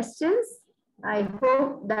for questions. I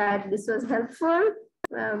hope that this was helpful.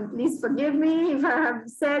 Please forgive me if I have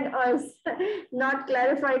said or not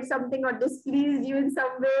clarified something or displeased you in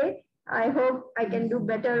some way. I hope I can do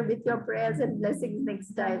better with your prayers and blessings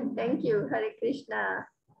next time. Thank you. Hare Krishna.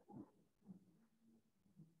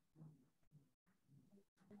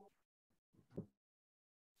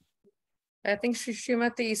 I think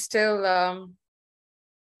Srimati is still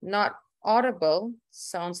not audible.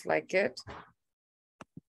 Sounds like it.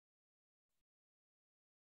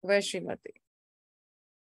 Where's Srimati?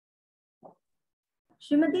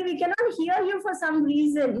 Srimati, we cannot hear you for some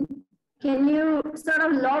reason. Can you sort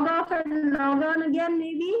of log off and log on again,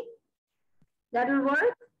 maybe? That will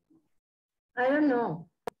work? I don't know.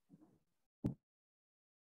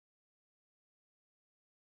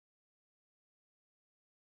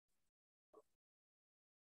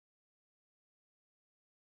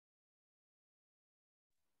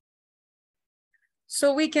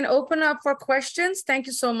 So we can open up for questions. Thank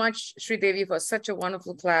you so much, Sridevi, for such a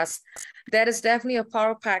wonderful class. That is definitely a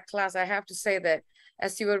power-packed class. I have to say that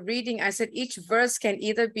as you were reading, I said each verse can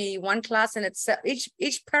either be one class in itself,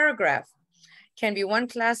 each paragraph can be one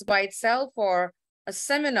class by itself or a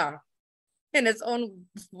seminar in its own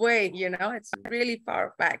way, you know. It's really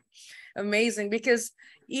power-packed, amazing, because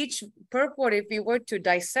each purport, if we were to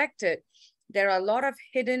dissect it, there are a lot of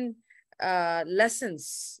hidden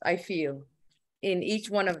lessons, I feel, in each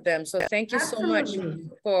one of them. So thank you so much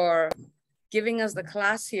for giving us the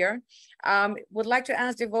class here. Would like to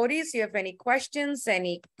ask devotees, if you have any questions,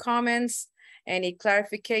 any comments, any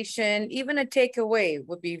clarification, even a takeaway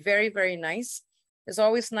would be very, very nice. It's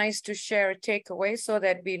always nice to share a takeaway so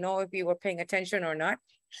that we know if we were paying attention or not.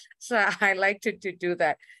 So I like to do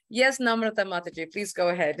that. Yes, Namrata Mataji, please go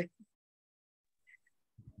ahead.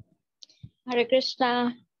 Hare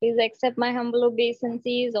Krishna. Please accept my humble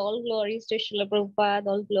obeisances. All glories to Srila Prabhupada.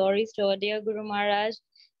 All glories to our dear Guru Maharaj.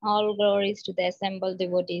 All glories to the assembled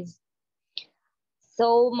devotees.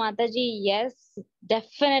 So, Mataji, yes,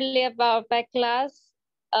 definitely a power pack class.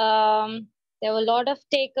 There were a lot of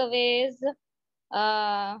takeaways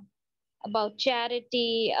about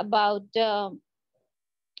charity, about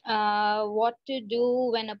what to do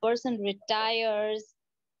when a person retires,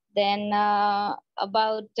 then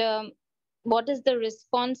about what is the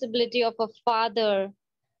responsibility of a father,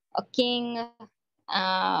 a king,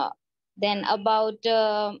 then about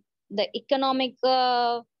the economic,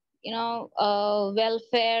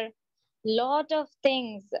 welfare, lot of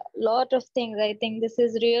things. I think this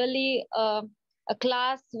is really a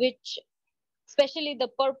class which, especially the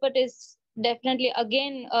purport, is definitely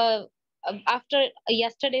again after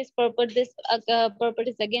yesterday's purport, this purport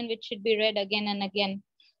is again which should be read again and again,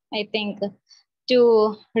 I think,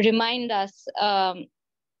 to remind us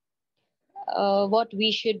what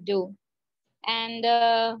we should do. And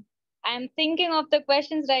I'm thinking of the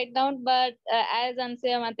questions right now, but as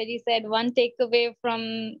Ansaya Mataji said, one takeaway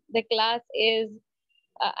from the class is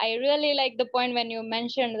I really like the point when you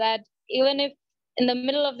mentioned that even if in the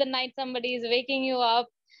middle of the night somebody is waking you up,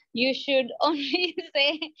 you should only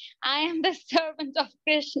say, I am the servant of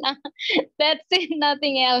Krishna. That's it,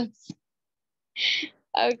 nothing else.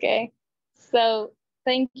 Okay. So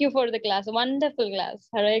thank you for the class. Wonderful class.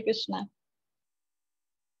 Hare Krishna.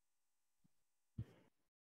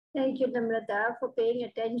 Thank you, Namrata, for paying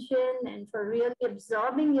attention and for really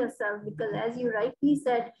absorbing yourself, because as you rightly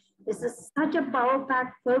said, this is such a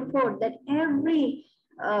power-packed purport that every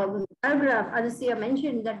paragraph, Aditya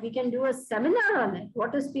mentioned that we can do a seminar on it.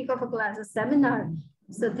 What to speak of a class, a seminar.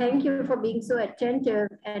 So thank you for being so attentive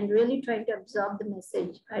and really trying to absorb the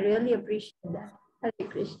message. I really appreciate that. Hare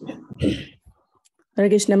Krishna. Hare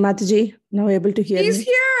Krishna, Mataji, now able to hear me? He's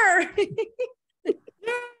here.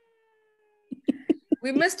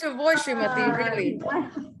 We missed your voice, Srimati, really.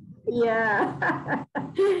 Yeah.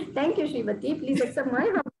 Thank you, Srimati. Please accept my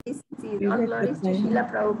obeisances. All glories to Srila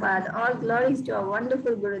Prabhupada. All glories to our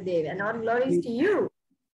wonderful Gurudev. And all glories to you.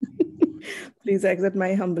 Please accept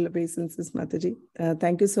my humble obeisances, Mataji.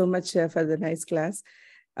 Thank you so much for the nice class.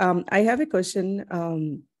 I have a question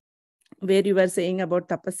where you were saying about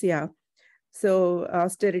tapasya. So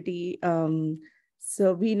austerity.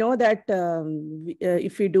 So we know that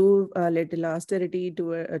if we do a little austerity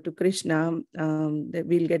to Krishna,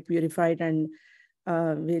 we'll get purified and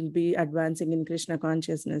we'll be advancing in Krishna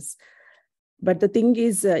consciousness. But the thing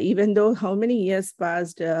is, even though how many years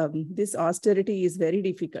passed, this austerity is very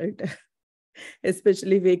difficult,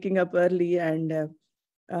 especially waking up early and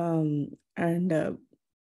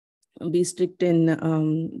be strict in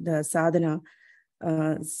the sadhana.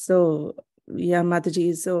 So yeah,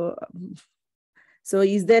 Mataji, so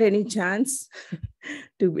is there any chance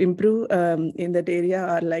to improve in that area,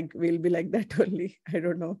 or like we'll be like that only? I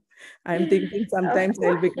don't know. I'm thinking sometimes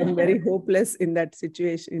I'll become very hopeless in that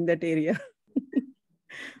situation, in that area.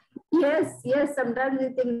 Yes. Sometimes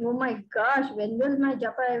we think, oh my gosh, when will my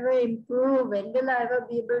japa ever improve? When will I ever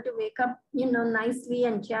be able to wake up, nicely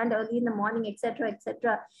and chant early in the morning, etc.,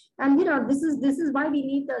 etc. And this is why we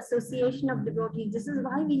need the association of devotees. This is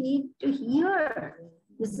why we need to hear.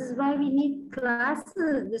 This is why we need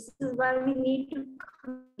classes. This is why we need to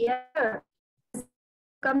come together,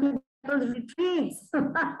 come to those retreats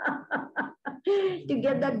to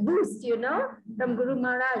get that boost, from Guru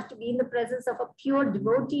Maharaj. To be in the presence of a pure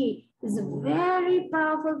devotee is very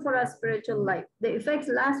powerful for our spiritual life. The effects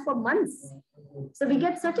last for months. So we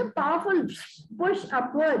get such a powerful push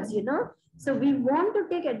upwards, So we want to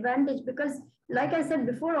take advantage because, like I said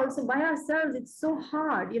before also, by ourselves, it's so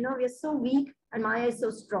hard. We are so weak and Maya is so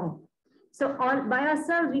strong. So all by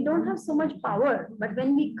ourselves, we don't have so much power. But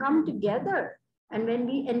when we come together and when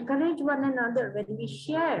we encourage one another, when we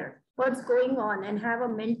share what's going on and have a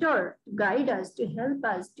mentor to guide us, to help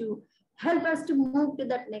us, to help us to move to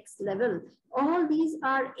that next level. All these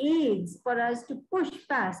are aids for us to push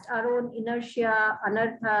past our own inertia,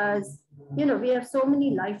 anarthas. You know, we have so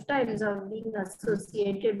many lifetimes of being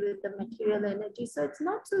associated with the material energy. So it's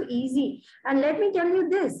not so easy. And let me tell you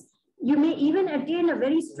this, you may even attain a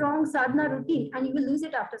very strong sadhana routine and you will lose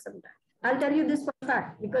it after some time. I'll tell you this for a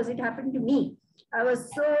fact because it happened to me. I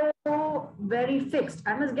was so very fixed.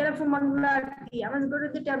 I must get up for Mangalarti. I must go to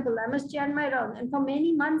the temple. I must chant my rounds. And for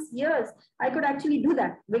many months, years, I could actually do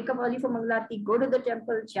that. Wake up early for Mangalarti, go to the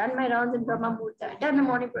temple, chant my rounds in Brahma Muhurta, attend the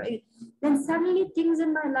morning prayer. Then suddenly things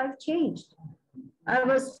in my life changed. I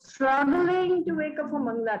was struggling to wake up for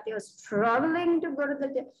Mangalarti. I was struggling to go to the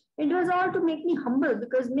temple. It was all to make me humble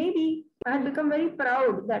because maybe I had become very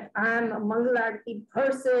proud that I'm a Mangalarti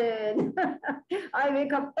person. I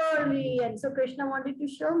wake up early. And so Krishna wanted to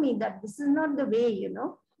show me that this is not the way, you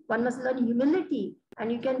know. One must learn humility.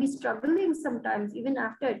 And you can be struggling sometimes, even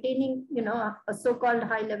after attaining, you know, a so-called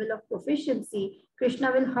high level of proficiency.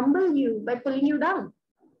 Krishna will humble you by pulling you down.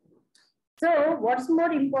 So what's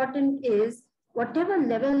more important is whatever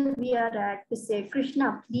level we are at, to say,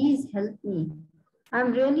 Krishna, please help me.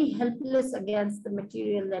 I'm really helpless against the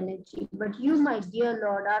material energy, but you, my dear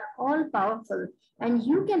Lord, are all powerful and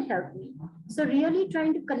you can help me. So really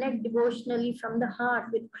trying to connect devotionally from the heart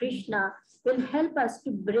with Krishna will help us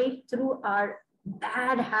to break through our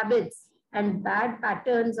bad habits and bad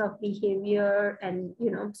patterns of behavior and,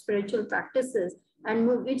 you know, spiritual practices, and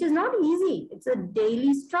move, which is not easy. It's a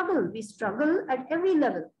daily struggle. We struggle at every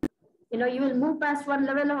level. You know, you will move past one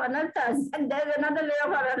level of anarthas and there's another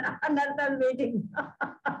layer of anarthas waiting.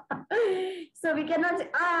 So we cannot say,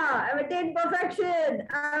 I've attained perfection,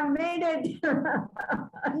 I've made it.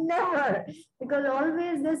 Never, because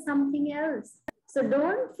always there's something else. So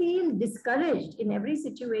don't feel discouraged in every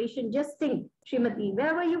situation. Just think, Srimati,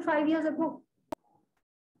 where were you 5 years ago?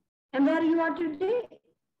 And where you are today?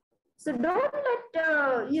 So don't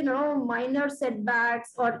let, you know, minor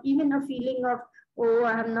setbacks or even a feeling of, oh,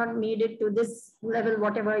 I have not made it to this level,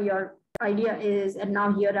 whatever your idea is, and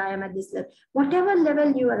now here I am at this level. Whatever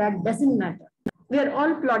level you are at doesn't matter. We are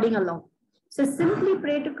all plodding along. So simply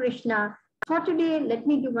pray to Krishna, for today, let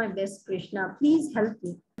me do my best, Krishna. Please help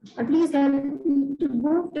me. And please help me to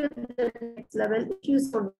move to the next level if you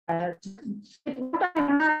so desire. What I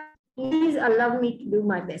have, please allow me to do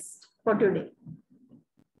my best for today.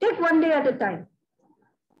 Take one day at a time.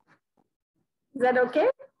 Is that okay?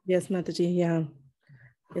 Yes, Mataji. Yeah.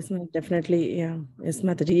 Yes, ma'am. Definitely. Yeah. Yes,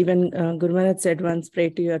 Mataji. Even Guru Maharaj said once, pray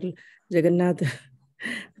to your Jagannath,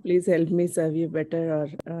 please help me serve you better.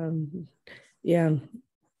 Or yeah.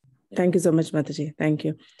 Thank you so much, Mataji. Thank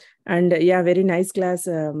you. And yeah, very nice class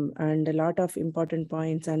and a lot of important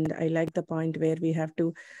points. And I like the point where we have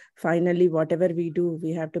to finally, whatever we do,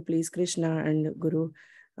 we have to please Krishna and Guru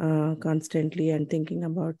constantly and thinking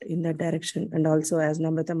about in that direction. And also, as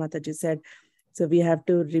Namrata Mataji said, so we have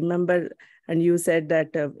to remember, and you said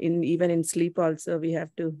that even in sleep also, we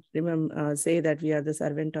have to remember, say that we are the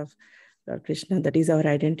servant of Lord Krishna. That is our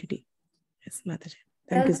identity. Yes, Mataji.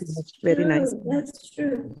 Thank you so much. Very nice. That's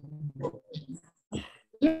true.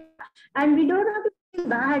 Yeah, and we don't have to feel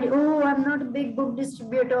bad. Oh, I'm not a big book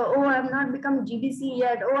distributor. Oh, I've not become GBC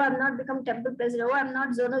yet. Oh, I've not become temple president. Oh, I'm not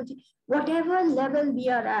zonal. Whatever level we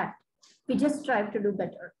are at, we just strive to do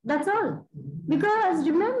better. That's all. Because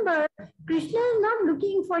remember, Krishna is not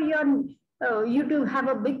looking for your you to have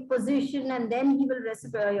a big position and then he will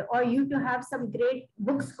reciprocate, or you to have some great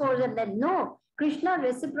book scores and then no. Krishna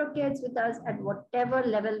reciprocates with us at whatever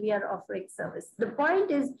level we are offering service. The point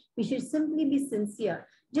is we should simply be sincere.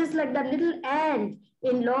 Just like that little ant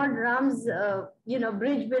in Lord Ram's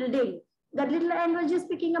bridge building. That little ant was just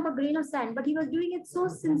picking up a grain of sand, but he was doing it so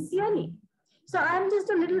sincerely. So I'm just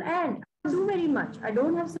a little ant. I don't do very much. I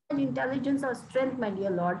don't have so much intelligence or strength, my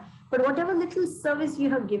dear Lord. But whatever little service you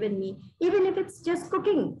have given me, even if it's just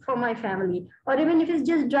cooking for my family, or even if it's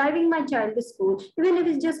just driving my child to school, even if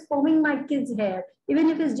it's just combing my kids' hair, even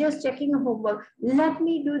if it's just checking homework, let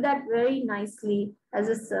me do that very nicely as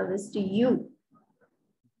a service to you.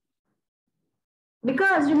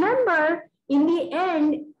 Because remember, in the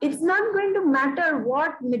end, it's not going to matter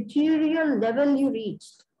what material level you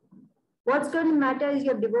reached. What's going to matter is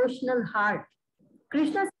your devotional heart.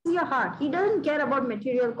 Krishna sees your heart. He doesn't care about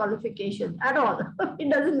material qualifications at all.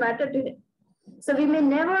 It doesn't matter to him. So we may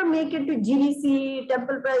never make it to GDC,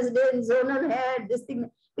 temple president, zonal head, this thing.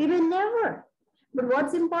 We may never. But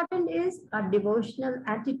what's important is our devotional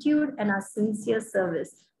attitude and our sincere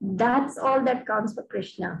service. That's all that counts for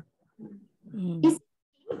Krishna.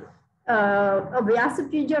 A Vyasa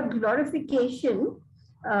Puja glorification,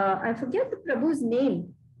 I forget the Prabhu's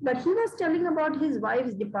name. but he was telling about his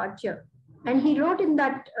wife's departure. And he wrote in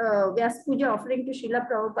that Vyas Puja offering to Srila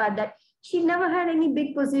Prabhupada that she never had any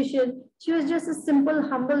big position. She was just a simple,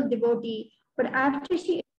 humble devotee. But after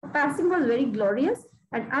she passing was very glorious.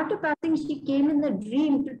 And after passing, she came in the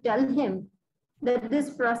dream to tell him that this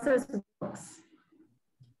process works.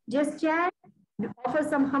 Just chant, offer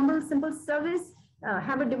some humble, simple service,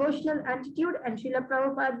 have a devotional attitude, and Srila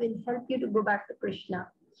Prabhupada will help you to go back to Krishna.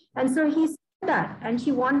 And so he said that, and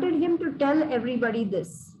she wanted him to tell everybody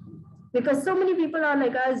this. Because so many people are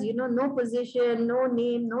like us, you know, no position, no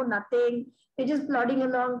name, no nothing. We're just plodding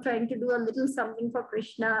along, trying to do a little something for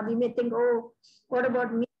Krishna. We may think, oh, what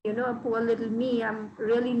about me? You know, poor little me, I'm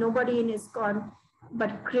really nobody in ISKCON.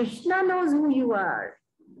 But Krishna knows who you are.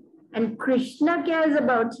 And Krishna cares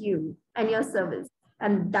about you and your service.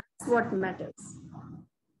 And that's what matters.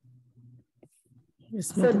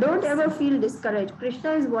 Yes, So don't ever feel discouraged.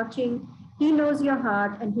 Krishna is watching. He knows your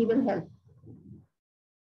heart and he will help.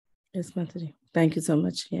 Yes, Mataji. Thank you so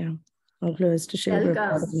much. Yeah. All glories to Srila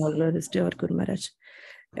Prabhupada and all glories to our Guru Maharaj.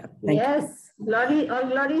 Yeah. Yes. Glory, all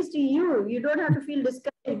glories to you. You don't have to feel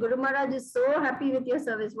discouraged. Guru Maharaj is so happy with your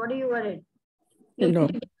service. What are you worried? You No.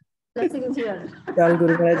 Blessings here. All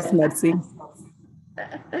Guru Maharaj's mercy.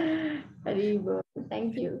 Hari Bol.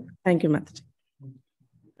 Thank you. Thank you, Mataji.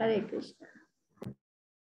 Hare Krishna.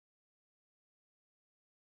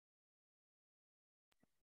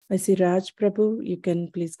 I see Raj Prabhu. You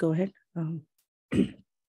can please go ahead.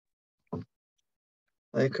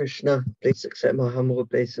 Hare Krishna, please accept my humble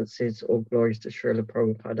obeisances. All glories to Srila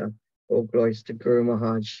Prabhupada. All glories to Guru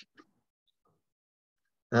Maharaj.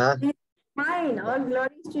 Fine. All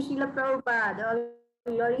glories to Srila Prabhupada. All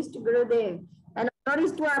glories to Gurudev. And all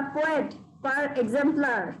glories to our poet, par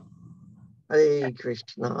exemplar. Hare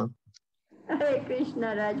Krishna. Hare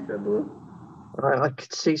Krishna, Raj Prabhu. I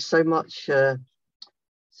could see so much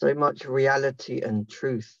reality and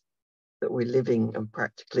truth that we're living and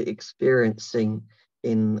practically experiencing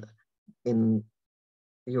in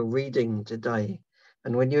your reading today.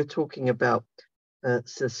 And when you're talking about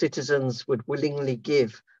the citizens would willingly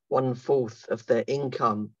give 1/4 of their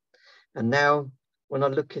income, and now when I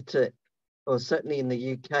look at it, or certainly in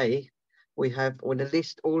the UK, we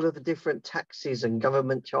list all of the different taxes and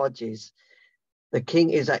government charges. The king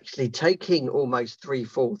is actually taking almost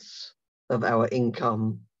 3/4 of our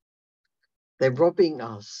income. They're robbing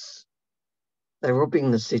us. They're robbing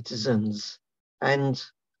the citizens. And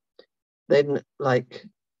then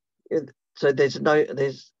so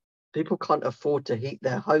people can't afford to heat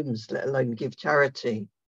their homes, let alone give charity.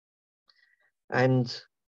 And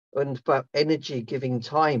about energy, giving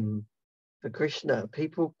time for Krishna.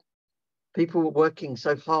 People working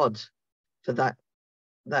so hard for that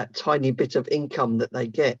tiny bit of income that they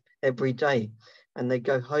get every day, and they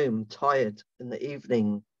go home tired in the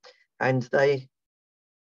evening, and they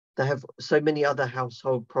have so many other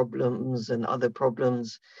household problems and other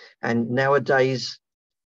problems, and nowadays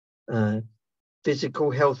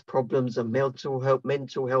physical health problems and mental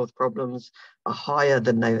health problems are higher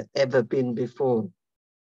than they've ever been before.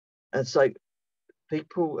 And so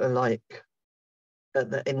people are like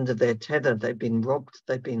at the end of their tether. They've been robbed,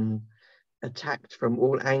 they've been attacked from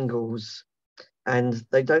all angles, and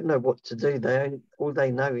they don't know what to do. All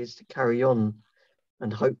they know is to carry on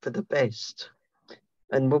and hope for the best.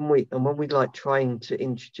 And when we like trying to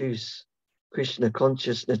introduce Krishna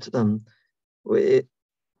consciousness to them,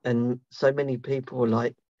 and so many people are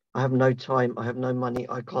like, I have no time, I have no money,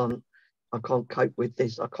 I can't cope with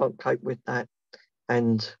this, I can't cope with that.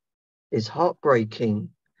 And it's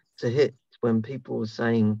heartbreaking to hit when people are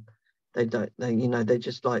saying they're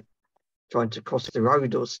just like trying to cross the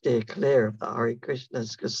road or steer clear of the Hare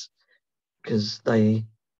Krishnas because they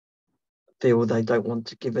feel they don't want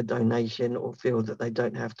to give a donation, or feel that they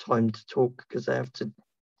don't have time to talk because they have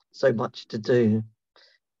so much to do.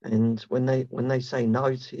 And when they say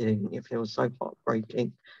no to you, it feels so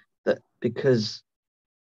heartbreaking, that because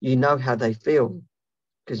you know how they feel,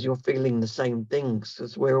 because you're feeling the same things,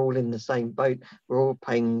 because we're all in the same boat. We're all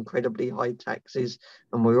paying incredibly high taxes,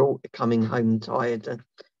 and we're all coming home tired.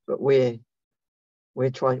 But we're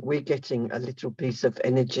getting a little piece of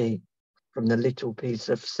energy from the little piece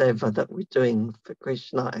of seva that we're doing for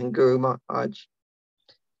Krishna and Guru Maharaj.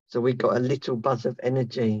 So we got a little buzz of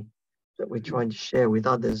energy that we're trying to share with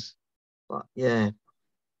others. But yeah,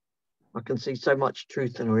 I can see so much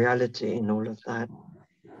truth and reality in all of that.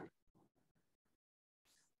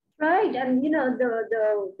 Right, and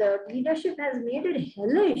the leadership has made it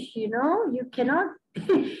hellish. You cannot.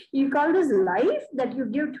 You call this life, that you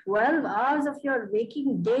give 12 hours of your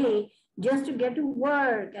waking day just to get to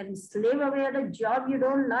work and slave away at a job you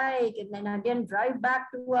don't like, and then again drive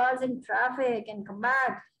back 2 hours in traffic and come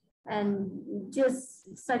back, and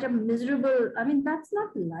just such a miserable. I mean, that's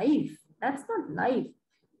not life. That's not life.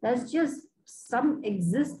 That's just some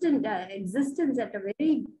existence at a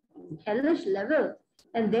very hellish level.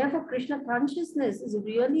 And therefore, Krishna consciousness is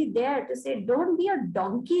really there to say, don't be a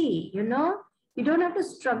donkey, You don't have to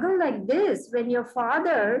struggle like this. When your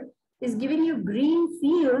father is giving you green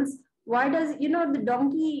fields, why does, the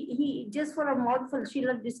donkey, he just for a mouthful,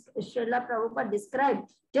 Srila Prabhupada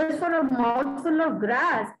described, just for a mouthful of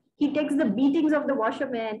grass, he takes the beatings of the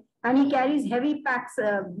washerman and he carries heavy packs,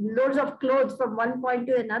 loads of clothes from one point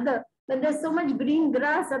to another. When there's so much green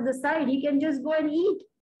grass at the side, he can just go and eat.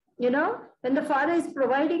 When the Father is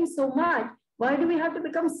providing so much, why do we have to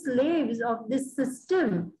become slaves of this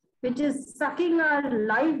system, which is sucking our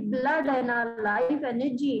life blood and our life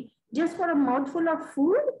energy just for a mouthful of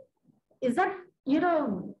food? Is that,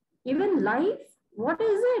 even life? What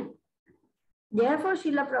is it? Therefore,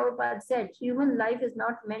 Srila Prabhupada said, human life is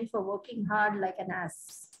not meant for working hard like an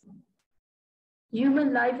ass.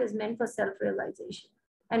 Human life is meant for self-realization.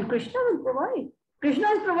 And Krishna will provide. Krishna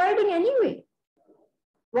is providing anyway.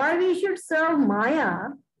 Why we should serve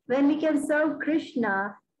Maya when we can serve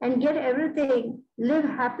Krishna and get everything, live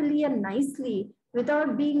happily and nicely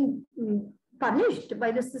without being punished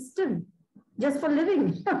by the system just for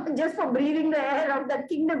living, just for breathing the air of that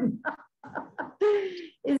kingdom.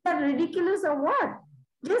 Is that ridiculous or what?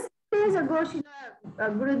 Just days ago,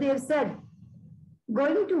 Gurudev said,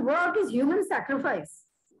 going to work is human sacrifice.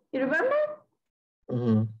 You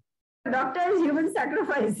remember? Doctor is human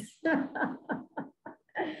sacrifice.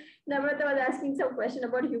 Namrata was asking some question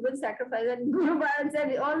about human sacrifice, and Guru Maharaj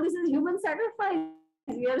said, all this is human sacrifice.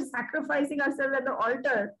 We are sacrificing ourselves at the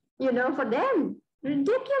altar, for them.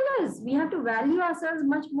 Ridiculous. We have to value ourselves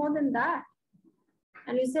much more than that.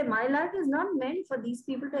 And you say, my life is not meant for these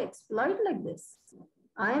people to exploit like this.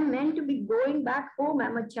 I am meant to be going back home.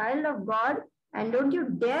 I'm a child of God, and don't you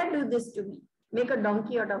dare do this to me. Make a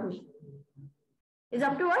donkey out of me. It's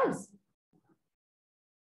up to us.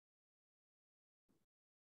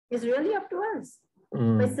 It's really up to us.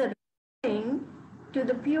 By surrendering to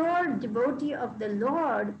the pure devotee of the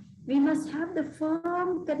Lord, we must have the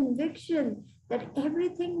firm conviction that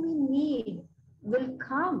everything we need will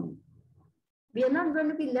come. We are not going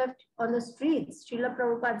to be left on the streets. Srila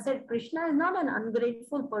Prabhupada said, Krishna is not an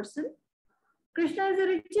ungrateful person. Krishna is the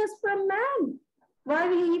richest man. Why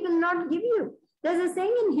he will not give you? There's a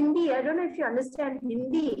saying in Hindi, I don't know if you understand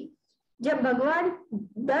Hindi. जब भगवान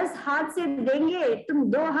 10 हाथ से देंगे,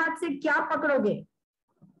 तुम 2 हाथ से क्या पकड़ोगे?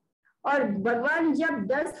 और भगवान जब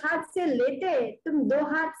 10 हाथ से लेते, तुम 2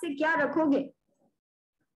 हाथ से क्या रखोगे?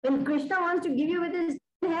 When Krishna wants to give you with his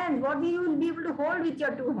hands, what will you be able to hold with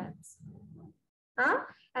your 2 hands?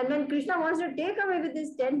 And when Krishna wants to take away with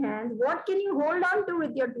his 10 hands, what can you hold on to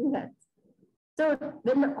with your 2 hands? So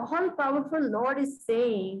when the all-powerful Lord is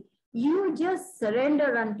saying, you just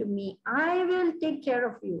surrender unto me, I will take care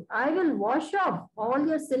of you. I will wash off all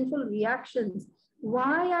your sinful reactions.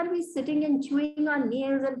 Why are we sitting and chewing our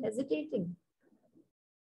nails and hesitating?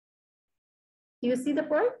 You see the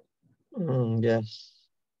point? Yes.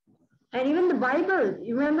 And even the Bible,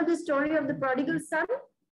 you remember the story of the prodigal son?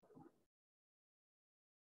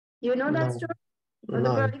 You know that story of the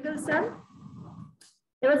prodigal son?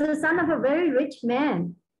 There was a son of a very rich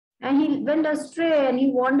man. And he went astray and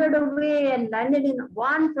he wandered away and landed in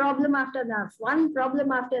one problem after another, one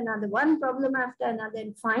problem after another, one problem after another.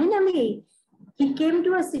 And finally, he came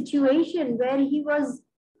to a situation where he was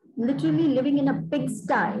literally living in a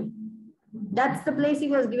pigsty. That's the place he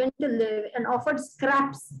was given to live, and offered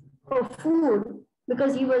scraps for food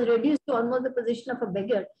because he was reduced to almost the position of a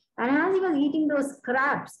beggar. And as he was eating those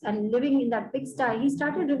scraps and living in that pigsty, he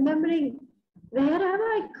started remembering, where have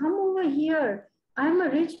I come over here? I'm a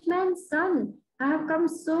rich man's son. I have come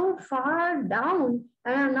so far down,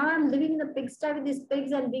 and now I'm living in a pigsty with these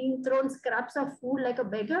pigs and being thrown scraps of food like a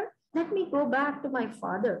beggar. Let me go back to my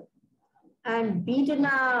father. And beaten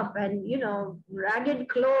up and, ragged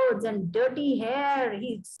clothes and dirty hair,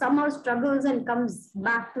 he somehow struggles and comes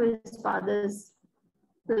back to his father's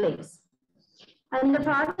place. And the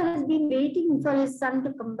father has been waiting for his son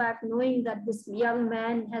to come back, knowing that this young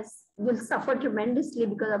man will suffer tremendously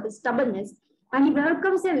because of his stubbornness. And he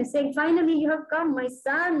welcomes him, saying, finally, you have come, my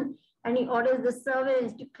son. And he orders the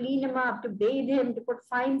servants to clean him up, to bathe him, to put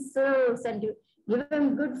fine silks, and to give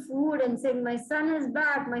him good food, and saying, my son is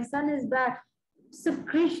back, my son is back. So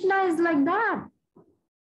Krishna is like that.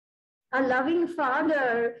 A loving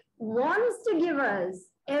father wants to give us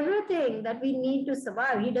everything that we need to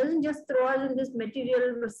survive. He doesn't just throw us in this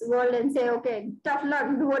material world and say, okay, tough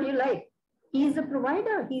luck, do what you like. He's the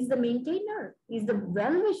provider. He's the maintainer. He's the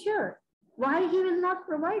well-wisher. Why he will not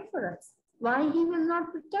provide for us? Why he will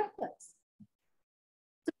not protect us?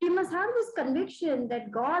 So we must have this conviction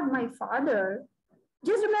that God, my father,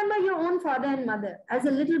 just remember your own father and mother. As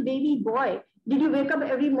a little baby boy, did you wake up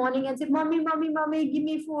every morning and say, mommy, mommy, mommy, give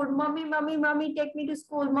me food. Mommy, mommy, mommy, take me to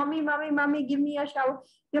school. Mommy, mommy, mommy, give me a shower.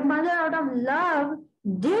 Your mother out of love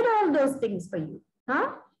did all those things for you.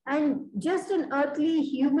 Huh? And just an earthly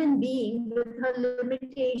human being with her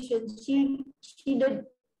limitations, she did,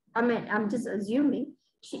 I mean, I'm just assuming,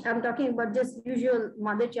 I'm talking about just usual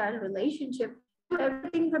mother-child relationship, do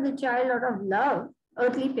everything for the child out of love,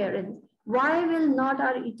 earthly parents. Why will not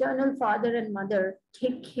our eternal father and mother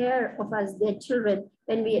take care of us, their children,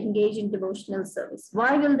 when we engage in devotional service?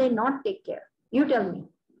 Why will they not take care? You tell me.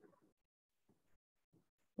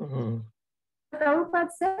 Prabhupada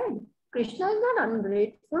said, Krishna is not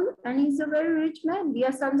ungrateful and he's a very rich man. We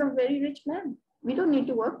are sons of very rich men. We don't need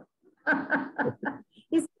to work.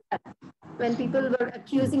 When people were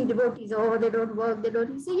accusing devotees, oh, they don't work, they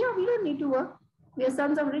don't, he said, yeah, we don't need to work. We are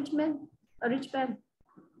sons of rich men, a rich man.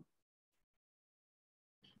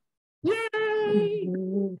 Yay!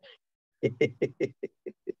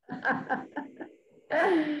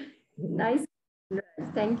 Nice.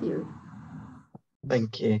 Thank you.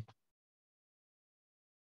 Thank you.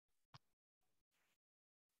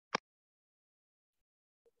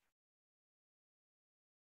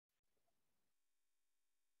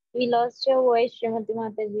 We lost your voice, Srimati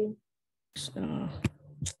Mataji.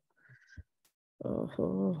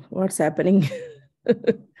 Oh, what's happening?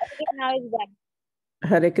 Now it's back.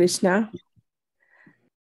 Hare Krishna.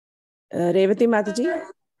 Revati Mataji?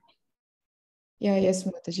 Yeah, yes,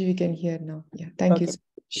 Mataji, we can hear now. Yeah, thank you so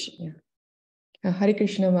much. Yeah. Hare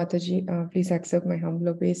Krishna, Mataji. Please accept my humble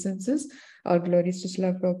obeisances. All glories to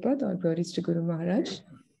Srila Prabhupada, all glories to Guru Maharaj.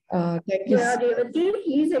 Thank you. Yeah, Revati,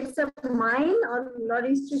 please accept mine. All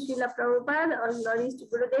glories to Srila Prabhupada, all glories to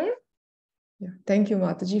Gurudev. Yeah, thank you,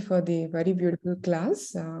 Mataji, for the very beautiful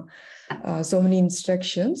class. So many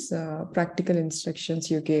instructions, practical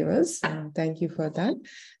instructions you gave us. Thank you for that.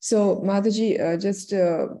 So, Mataji, just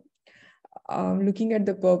looking at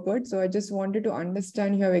the purport, so I just wanted to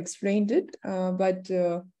understand, you have explained it, but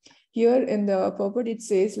here in the purport, it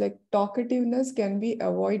says like talkativeness can be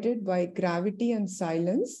avoided by gravity and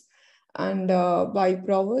silence, and by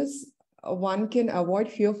prowess, one can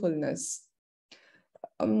avoid fearfulness.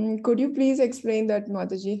 Could you please explain that,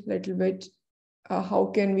 Mataji, a little bit?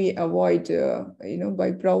 How can we avoid,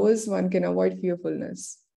 by prowess, one can avoid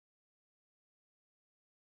fearfulness?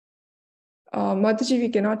 Mataji, we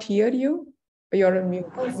cannot hear you. You're on mute.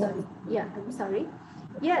 Oh, sorry. Yeah, I'm sorry.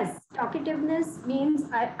 Yes, talkativeness means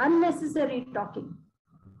unnecessary talking.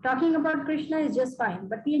 Talking about Krishna is just fine,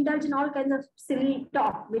 but we indulge in all kinds of silly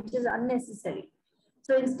talk, which is unnecessary.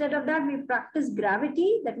 So instead of that, we practice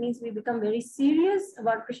gravity. That means we become very serious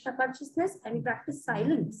about Krishna consciousness, and we practice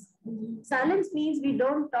silence. Silence means we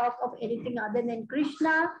don't talk of anything other than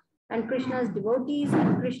Krishna and Krishna's devotees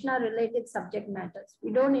and Krishna-related subject matters.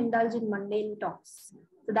 We don't indulge in mundane talks.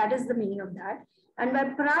 So that is the meaning of that. And by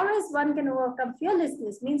prowess, one can overcome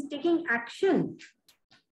fearlessness, means taking action.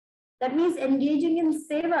 That means engaging in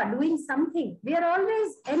seva, doing something. We are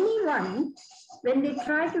always, anyone, when they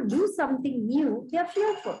try to do something new, they are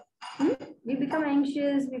fearful. We become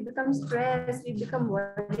anxious, we become stressed, we become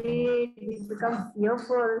worried, we become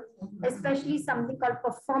fearful, especially something called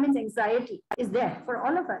performance anxiety is there for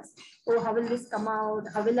all of us. Oh, how will this come out?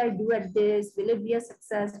 How will I do at this? Will it be a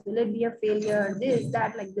success? Will it be a failure? This,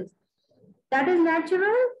 that, like this. That is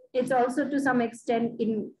natural. It's also to some extent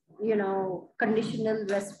in, conditional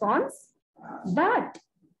response. But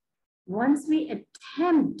once we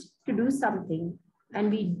attempt to do something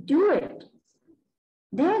and we do it,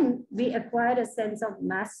 then we acquire a sense of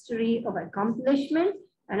mastery, of accomplishment.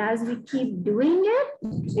 And as we keep doing it,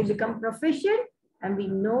 we become proficient and we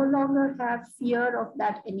no longer have fear of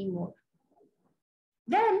that anymore.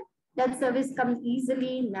 Then that service comes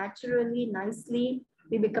easily, naturally, nicely.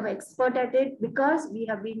 We become expert at it because we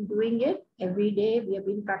have been doing it every day. We have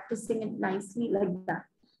been practicing it nicely like that.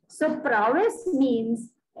 So prowess means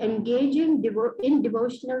engaging in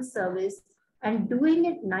devotional service and doing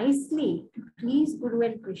it nicely to please Guru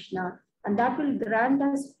and Krishna. And that will grant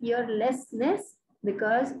us fearlessness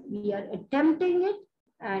because we are attempting it,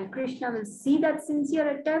 and Krishna will see that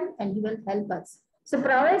sincere attempt and he will help us. So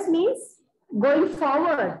prowess means going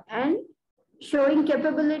forward and showing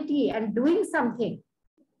capability and doing something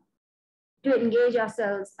to engage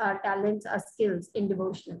ourselves, our talents, our skills in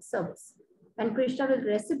devotional service. And Krishna will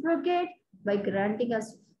reciprocate by granting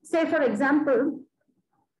us, say for example,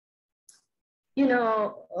 you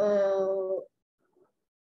know,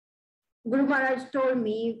 Guru Maharaj told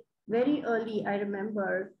me very early, I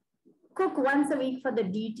remember, cook once a week for the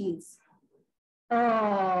deities. Oh,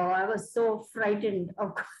 I was so frightened.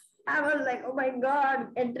 I was like, oh my God,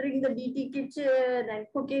 entering the deity kitchen and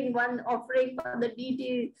cooking one offering for the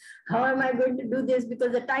deity. How am I going to do this?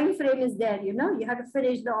 Because the time frame is there, you know, you have to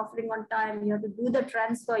finish the offering on time. You have to do the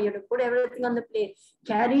transfer. You have to put everything on the plate,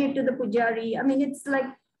 carry it to the pujari. I mean, it's like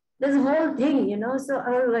this whole thing, you know. So I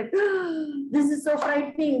was like, this is so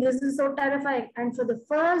frightening. This is so terrifying. And for the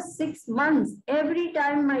first 6 months, every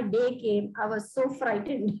time my day came, I was so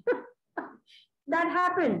frightened. That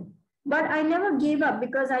happened. But I never gave up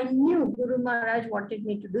because I knew Guru Maharaj wanted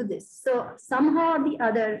me to do this. So somehow or the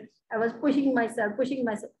other, I was pushing myself.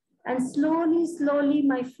 And slowly,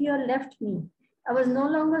 my fear left me. I was no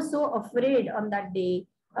longer so afraid on that day.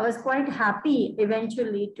 I was quite happy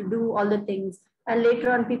eventually to do all the things. And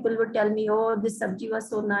later on, people would tell me, oh, this sabji was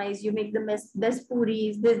so nice. You make the best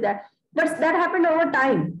puris, this, that. But that happened over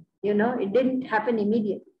time. You know, it didn't happen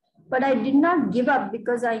immediately. But I did not give up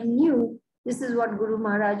because I knew this is what Guru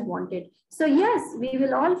Maharaj wanted. So yes, we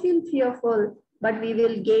will all feel fearful, but we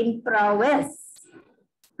will gain prowess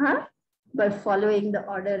by following the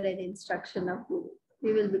order and instruction of Guru.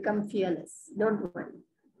 We will become fearless. Don't worry.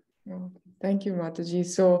 Thank you, Mataji.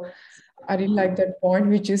 So I really like that point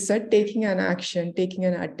which you said, taking an action, taking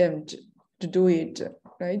an attempt to do it,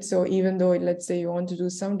 right? So even though, let's say you want to do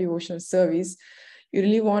some devotional service, you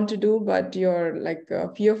really want to do, but you're like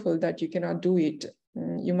fearful that you cannot do it.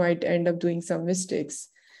 You might end up doing some mistakes.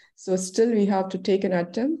 So still we have to take an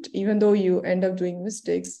attempt. Even though you end up doing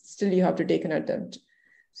mistakes, still you have to take an attempt.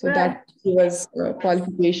 So right. That gives us a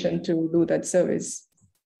qualification to do that service.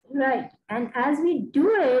 Right. And as we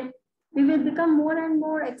do it, we will become more and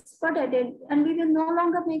more expert at it. And we will no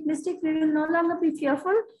longer make mistakes. We will no longer be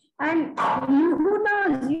fearful. And who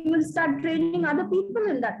knows, you will start training other people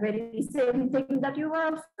in that very same thing that you were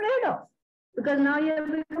afraid of. Because now you have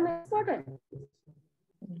become expert at it.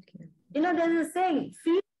 Okay. You know, there's a saying,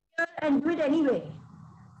 feel fear and do it anyway.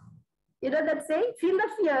 You know that saying? Feel the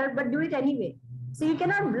fear, but do it anyway. So you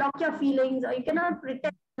cannot block your feelings or you cannot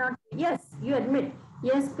pretend not. Yes, you admit,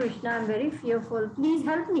 yes, Krishna, I'm very fearful. Please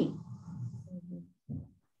help me.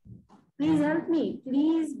 Please help me.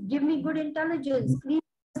 Please give me good intelligence. Please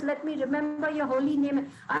let me remember your holy name.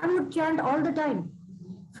 I would chant all the time.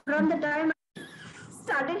 From the time I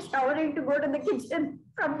started showering to go to the kitchen,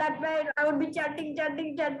 from that way I would be chanting. I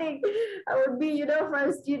would be,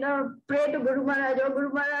 first, pray to Guru Maharaj. Oh,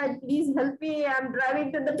 Guru Maharaj, please help me. I'm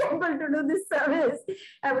driving to the temple to do this service.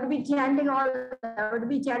 I would be chanting I would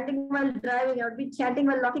be chanting while driving. I would be chanting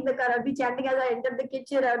while locking the car. I would be chanting as I entered the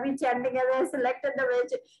kitchen. I would be chanting as I selected the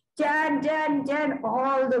veg. Chant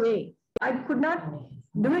all the way. I could not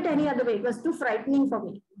do it any other way. It was too frightening for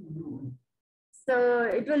me. So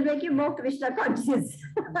it will make you more Krishna conscious.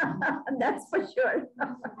 That's for sure.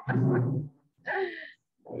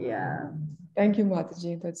 Yeah. Thank you,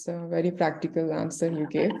 Mataji. That's a very practical answer you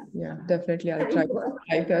gave. Yeah, definitely. I'll try to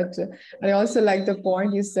like that. I also like the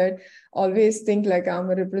point you said, always think like I'm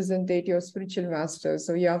a representative of spiritual master.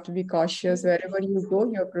 So you have to be cautious wherever you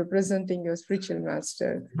go, you're representing your spiritual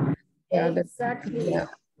master. Yeah, exactly. Yeah.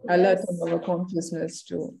 Alert on our consciousness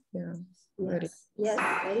too. Yeah. Yes,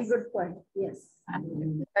 very good point. Yes.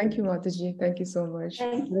 Thank you, Mataji. Thank you so much.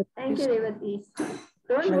 Thank you, Revati.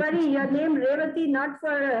 Don't worry, your name Revati not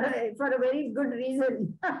for a very good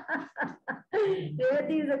reason.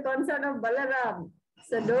 Revati is a consort of Balaram.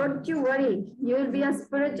 So don't you worry. You will be a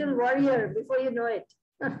spiritual warrior before you know it.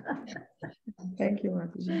 Thank you,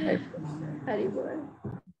 Mataji. Hari Bol.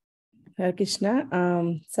 Hare Krishna.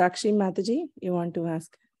 Sakshi Mataji, you want to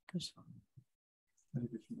ask a question?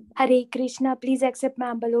 Hare Krishna, please accept my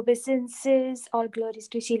humble obeisances. All glories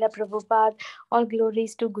to Srila Prabhupada, all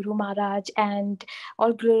glories to Guru Maharaj, and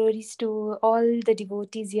all glories to all the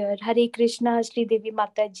devotees here. Hare Krishna, Sridevi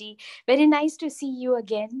Mataji. Very nice to see you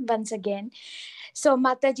again, once again. So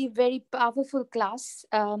Mataji, very powerful class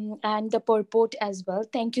and the purport as well.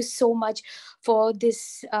 Thank you so much for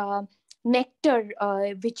this nectar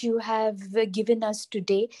which you have given us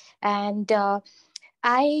today. And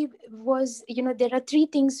I was, there are three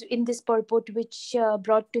things in this purport which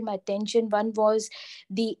brought to my attention. One was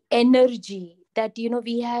the energy that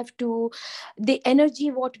we have to, the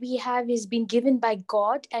energy what we have is being given by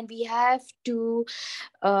God, and we have to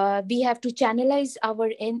channelize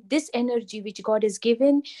this energy which God has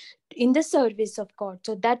given in the service of God.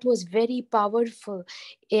 So that was very powerful.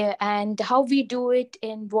 And how we do it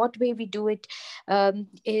and what way we do it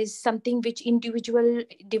is something which individual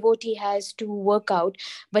devotee has to work out.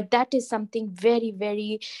 But that is something very,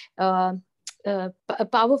 very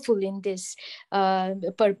powerful in this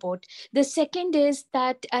purport. The second is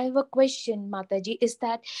that I have a question, Mataji, is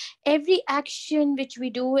that every action which we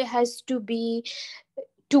do has to be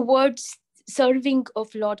towards serving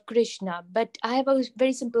of Lord Krishna. But I have a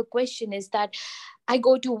very simple question, is that I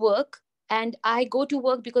go to work, and I go to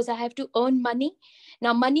work because I have to earn money.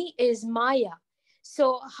 Now money is Maya.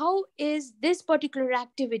 So how is this particular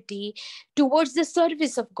activity towards the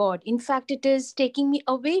service of God? In fact, it is taking me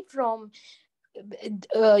away from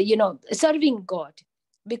serving God,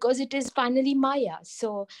 because it is finally Maya.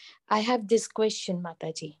 So I have this question,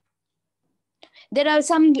 Mataji. There are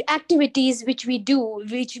some activities which we do,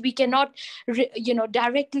 which we cannot,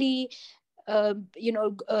 directly,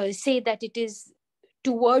 say that it is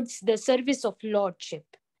towards the service of Lordship.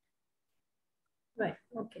 Right.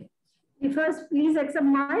 Okay. First, please accept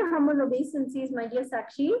my humble obeisances, my dear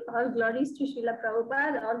Sakshi. All glories to Srila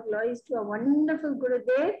Prabhupada. All glories to a wonderful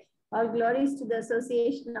Gurudev. All glories to the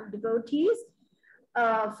Association of Devotees.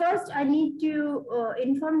 First, I need to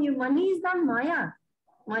inform you, money is not Maya.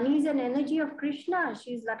 Money is an energy of Krishna.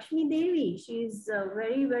 She is Lakshmi Devi. She is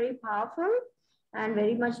very, very powerful and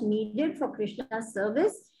very much needed for Krishna's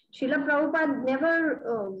service. Srila Prabhupada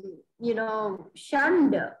never,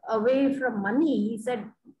 shunned away from money. He said,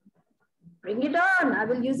 bring it on. I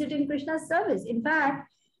will use it in Krishna's service. In fact,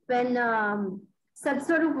 when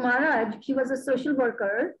Satswarup Maharaj, he was a social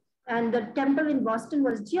worker, and the temple in Boston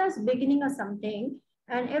was just beginning or something,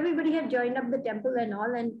 and everybody had joined up the temple and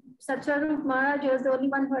all, and Satswarup Maharaj was the only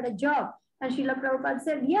one who had a job. And Srila Prabhupada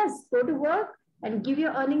said, yes, go to work and give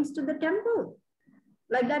your earnings to the temple.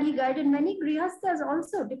 Like that, he guided many grihasthas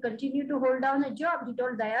also to continue to hold down a job. He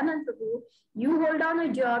told Dayanand Prabhu, you hold down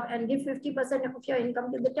a job and give 50% of your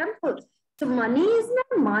income to the temple. So money is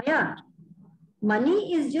not Maya.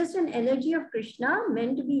 Money is just an energy of Krishna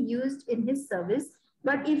meant to be used in his service.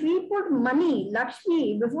 But if we put money,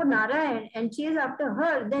 Lakshmi, before Narayan and chase after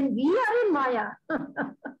her, then we are in Maya.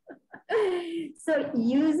 So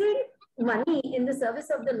using money in the service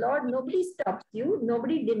of the Lord, nobody stops you.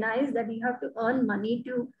 Nobody denies that you have to earn money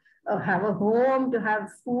to have a home, to have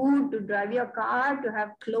food, to drive your car, to have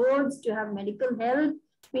clothes, to have medical help.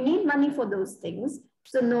 We need money for those things.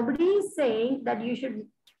 So nobody is saying that you should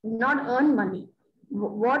not earn money.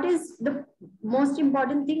 What is the most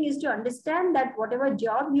important thing is to understand that whatever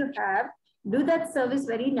job you have, do that service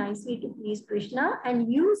very nicely to please Krishna and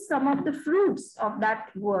use some of the fruits of that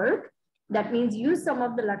work. That means use some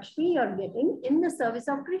of the Lakshmi you're getting in the service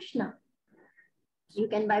of Krishna. You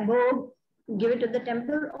can buy bhog, give it to the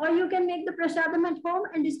temple, or you can make the prasadam at home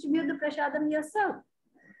and distribute the prasadam yourself.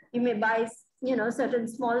 You may buy, certain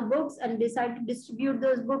small books and decide to distribute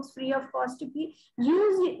those books free of cost to people.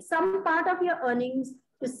 Use some part of your earnings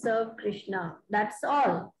to serve Krishna. That's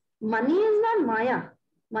all. Money is not Maya.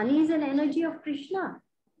 Money is an energy of Krishna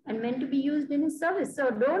and meant to be used in his service.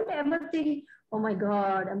 So don't ever think, oh my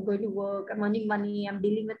God, I'm going to work, I'm earning money, I'm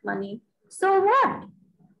dealing with money. So what?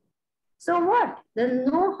 So what? There's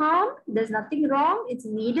no harm, there's nothing wrong, it's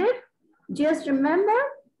needed. Just remember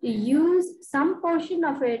to use some portion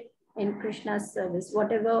of it in Krishna's service,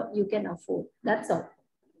 whatever you can afford. That's all.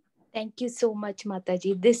 Thank you so much,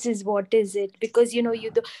 Mataji. This is what is it, because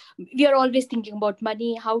we are always thinking about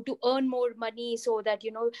money, how to earn more money so that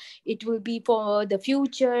it will be for the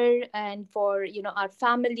future and for our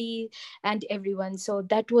family and everyone. So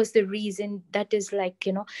that was the reason. That is like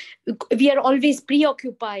we are always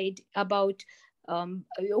preoccupied about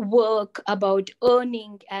work, about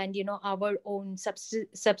earning, and our own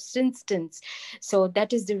subsistence. So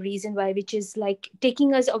that is the reason why, which is like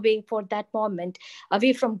taking us away for that moment,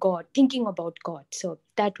 away from God, thinking about God. So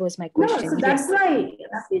that was my question. No, so that's why,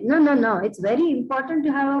 no. It's very important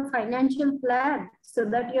to have a financial plan so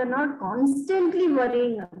that you're not constantly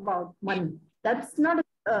worrying about money. That's not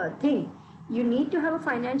a thing. You need to have a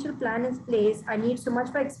financial plan in place. I need so much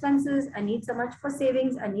for expenses. I need so much for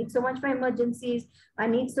savings. I need so much for emergencies. I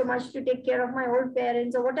need so much to take care of my old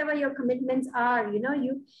parents, or whatever your commitments are.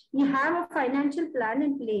 You have a financial plan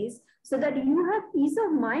in place so that you have peace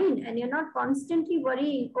of mind and you're not constantly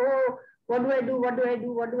worrying, oh, what do I do? What do I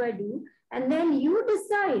do? What do I do? And then you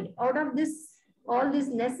decide out of all these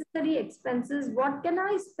necessary expenses, what can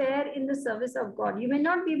I spare in the service of God? You may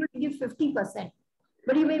not be able to give 50%.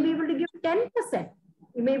 but you may be able to give 10%.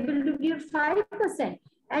 You may be able to give 5%.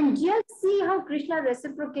 And just see how Krishna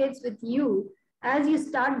reciprocates with you as you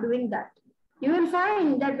start doing that. You will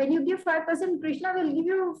find that when you give 5%, Krishna will give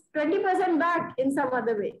you 20% back in some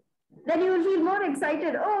other way. Then you will feel more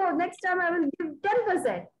excited. Oh, next time I will give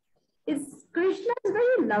 10%. Krishna is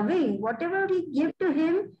very loving. Whatever we give to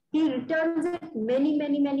him, he returns it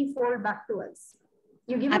many fold back to us.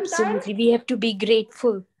 You give Absolutely. him time. We have to be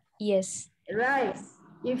grateful. Yes. Right.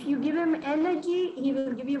 If you give him energy, he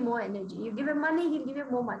will give you more energy. You give him money, he'll give you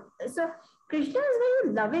more money. So Krishna is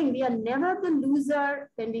very loving. We are never the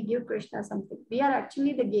loser when we give Krishna something. We are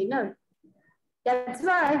actually the gainer. That's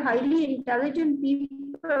why highly intelligent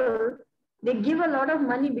people, they give a lot of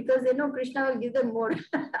money because they know Krishna will give them more.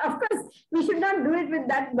 Of course, we should not do it with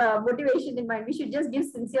that motivation in mind. We should just give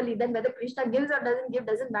sincerely. Then whether Krishna gives or doesn't give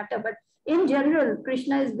doesn't matter. But in general,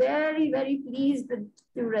 Krishna is very pleased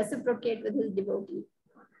to reciprocate with his devotee.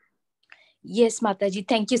 Yes, Mataji.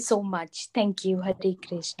 Thank you so much. Thank you, Hare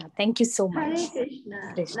Krishna. Thank you so much. Hare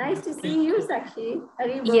Krishna. Krishna. Nice to see you, Sakshi.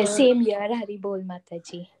 Hare Bol. Yes, same here. Hare Bol,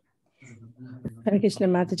 Mataji. Hare Krishna,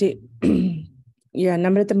 Mataji. Yeah,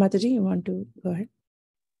 Namrata Mataji, you want to go ahead?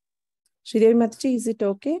 Sridevi Mataji, is it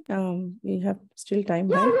okay? We have still time,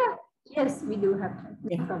 yeah, right? Yeah. Yes, we do have time.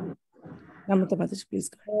 Yeah. No problem. Namrata Mataji, please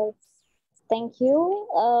go ahead. Thank you.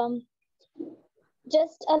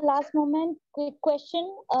 Just a last moment, quick question.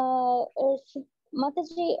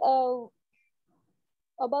 Mataji,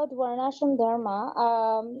 about Varnashram Dharma,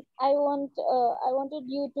 I wanted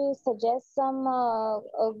you to suggest some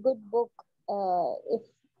a good book,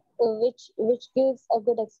 which gives a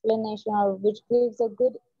good explanation or which gives a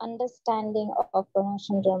good understanding of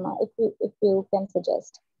Varnashram Dharma, if you can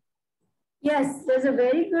suggest. Yes, there's a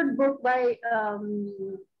very good book by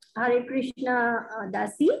Hare Krishna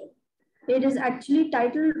Dasi. It is actually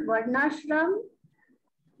titled Varnashram,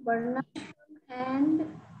 and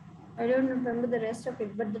I don't remember the rest of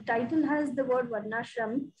it, but the title has the word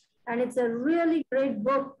Varnashram, and it's a really great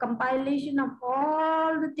book, compilation of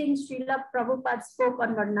all the things Srila Prabhupada spoke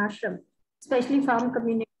on Varnashram, especially farm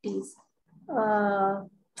communities.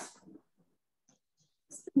 What's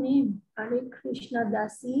the name? Hare Krishna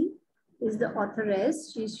Dasi is the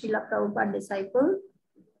authoress. She's Srila Prabhupada disciple.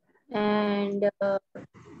 And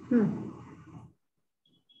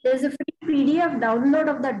there's a free PDF download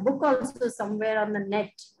of that book also somewhere on the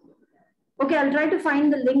net. Okay, I'll try to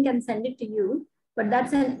find the link and send it to you. But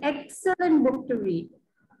that's an excellent book to read.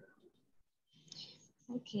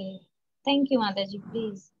 Okay. Thank you, Mataji,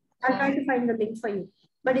 please. I'll try to find the link for you.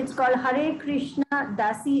 But it's called Hare Krishna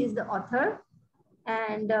Dasi is the author.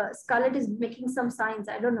 And Scarlett is making some signs.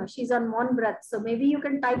 I don't know. She's on Mon Brat. So maybe you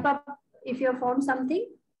can type up if you have found something.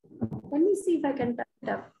 Let me see if I can type it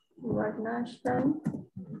up. Varnashram.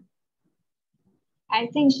 I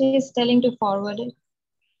think she is telling to forward it.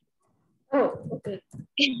 Oh, okay.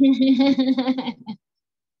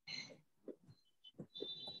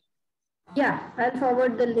 Yeah, I'll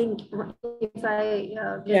forward the link if I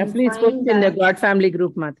yeah, please put in the God Family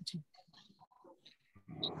group, Mataji.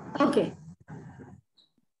 Okay.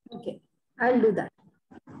 Okay, I'll do that.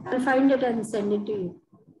 I'll find it and send it to you.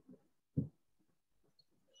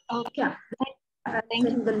 Okay. Yeah. Thank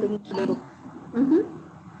you. The link to the book.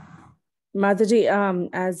 Mataji,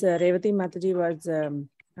 as Revati Mataji was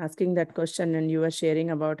asking that question and you were sharing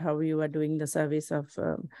about how you are doing the service of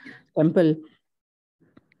temple,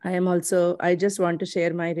 I just want to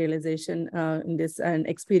share my realization in this and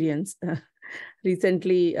experience.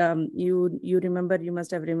 Recently, you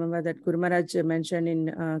must have remembered that Guru Maharaj mentioned in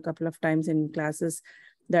a couple of times in classes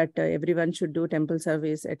that everyone should do temple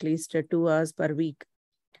service at least 2 hours per week.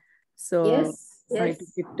 So yes.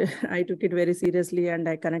 I took it very seriously and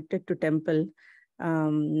I connected to temple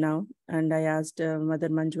now, and I asked Mother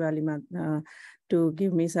Manju Ali to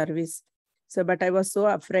give me service. So, but I was so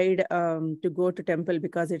afraid to go to temple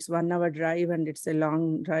because it's 1 hour drive and it's a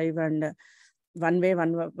long drive and one way,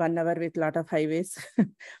 1 hour with a lot of highways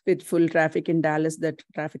with full traffic in Dallas. That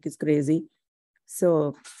traffic is crazy.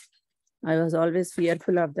 So I was always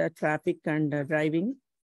fearful of the traffic and driving.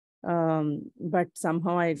 But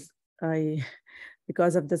somehow I,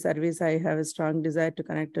 because of the service, I have a strong desire to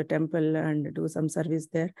connect to temple and do some service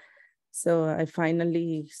there. So I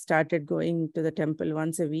finally started going to the temple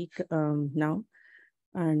once a week now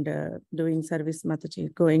and doing service,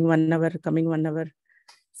 Mataji, going 1 hour, coming 1 hour.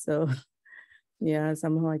 So yeah,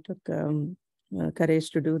 somehow I took courage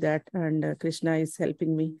to do that, and Krishna is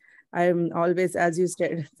helping me. I am always, as you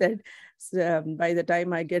said, by the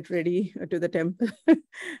time I get ready to the temple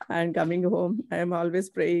and coming home, I am always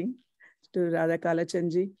praying to Radha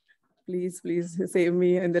Kalachandji, please save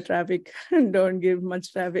me in the traffic and don't give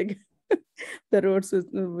much traffic. The roads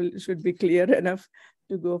should be clear enough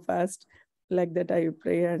to go fast. Like that I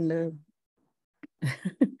pray, and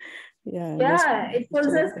yeah, it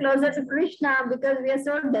pulls us closer to Krishna because we are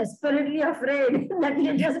so desperately afraid that we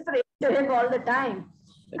are just praying to him all the time.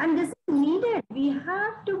 And this is needed. We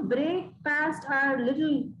have to break past our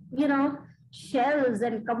little, shells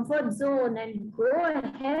and comfort zone and go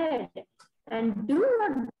ahead and do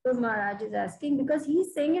what Guru Maharaj is asking, because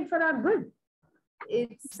he's saying it for our good.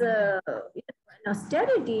 It's an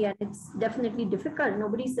austerity, and it's definitely difficult.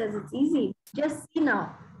 Nobody says it's easy. Just see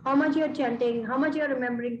now how much you're chanting, how much you're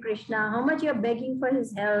remembering Krishna, how much you're begging for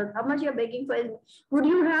his help, how much you're begging for his... Would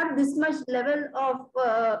you have this much level of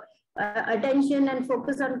attention and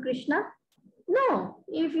focus on Krishna? No.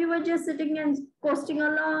 If you were just sitting and coasting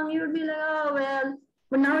along, you would be like, oh, well.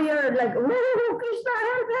 But now you're like, oh, Krishna,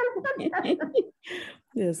 help.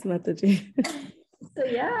 Yes, Mataji. So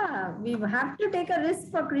yeah, we have to take a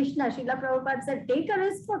risk for Krishna. Srila Prabhupada said, take a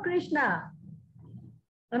risk for Krishna.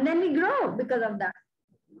 And then we grow because of that.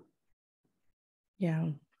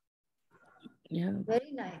 Yeah.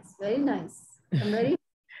 Very nice, very nice. I'm very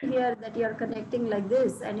happy here that you're connecting like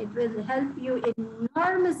this, and it will help you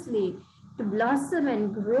enormously to blossom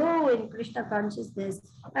and grow in Krishna consciousness.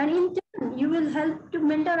 And in turn, you will help to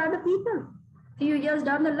mentor other people. A few years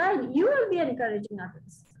down the line, you will be encouraging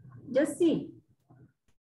others. Just see.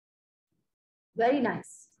 Very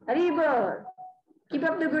nice. Haribol. Keep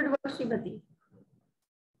up the good work, Srimati.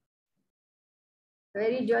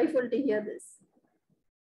 Very joyful to hear this.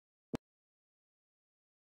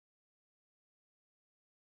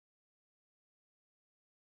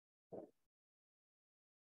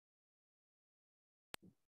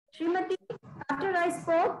 Srimati, after I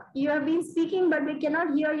spoke, you have been speaking, but we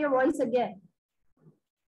cannot hear your voice again.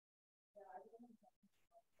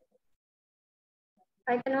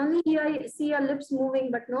 I can only see your lips moving,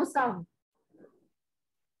 but no sound.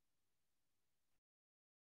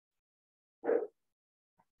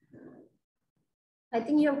 I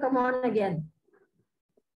think you have come on again.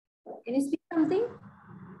 Can you speak something?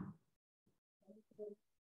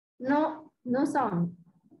 No, no sound.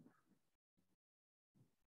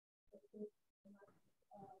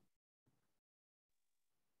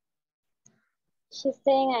 She's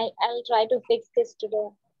saying I'll try to fix this today.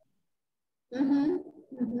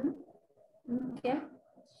 Okay.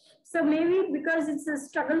 So maybe because it's a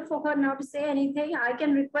struggle for her now to say anything, I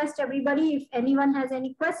can request everybody, if anyone has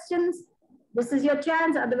any questions, this is your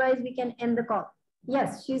chance. Otherwise, we can end the call.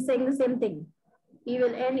 Yes, she's saying the same thing. We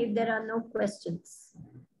will end if there are no questions.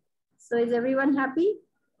 So is everyone happy?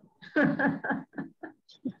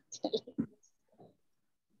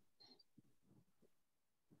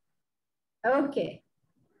 Okay.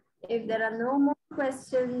 If there are no more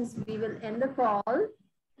questions, we will end the call.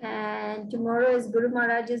 And tomorrow is Guru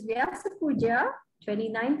Maharaj's Vyasa Puja,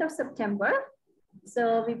 29th of September.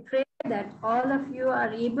 So we pray that all of you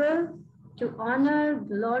are able to honor,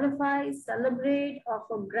 glorify, celebrate,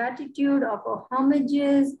 offer gratitude, offer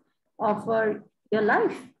homages, offer your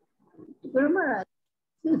life to Guru Maharaj.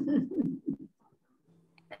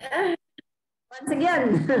 Once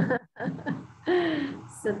again.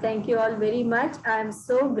 So thank you all very much. I am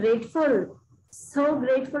so grateful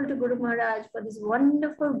to Guru Maharaj for this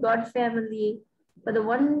wonderful God family, for the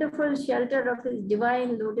wonderful shelter of his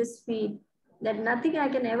divine lotus feet, that nothing I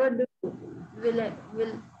can ever do will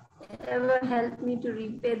ever help me to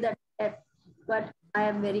repay that debt. But I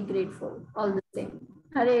am very grateful all the same.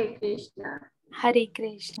 Hare Krishna. Hare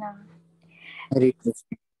Krishna. Hare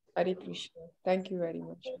Krishna. Hare Krishna. Thank you very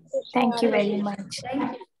much. Thank you very much.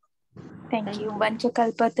 Thank you. Thank you.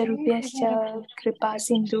 Vanchakalpatarubhyascha kripa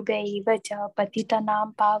sindhubhyaiva cha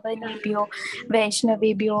patitanam pavanebhyo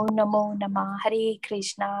vaishnavebhyo namo namah. Hare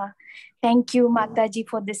Krishna. Thank you, Mataji,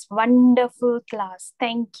 for this wonderful class.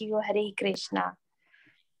 Thank you. Hare Krishna.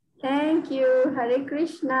 Thank you. Hare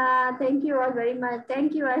Krishna. Thank you all very much.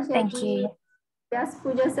 Thank you, Asha. Thank you. Vyasa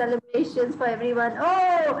Puja celebrations for everyone.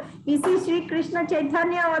 Oh, we see Sri Krishna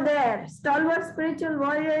Chaitanya over there, stalwart spiritual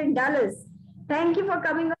warrior in Dallas. Thank you for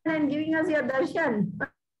coming on and giving us your darshan.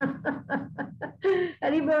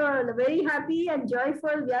 Haribol, very happy and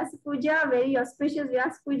joyful Vyasa Puja, very auspicious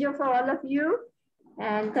Vyasa Puja for all of you.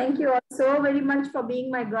 And thank you all so very much for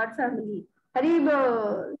being my God family.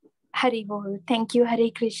 Haribol. Haribol. Thank you.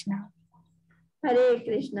 Hare Krishna. Hare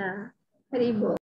Krishna. Haribol.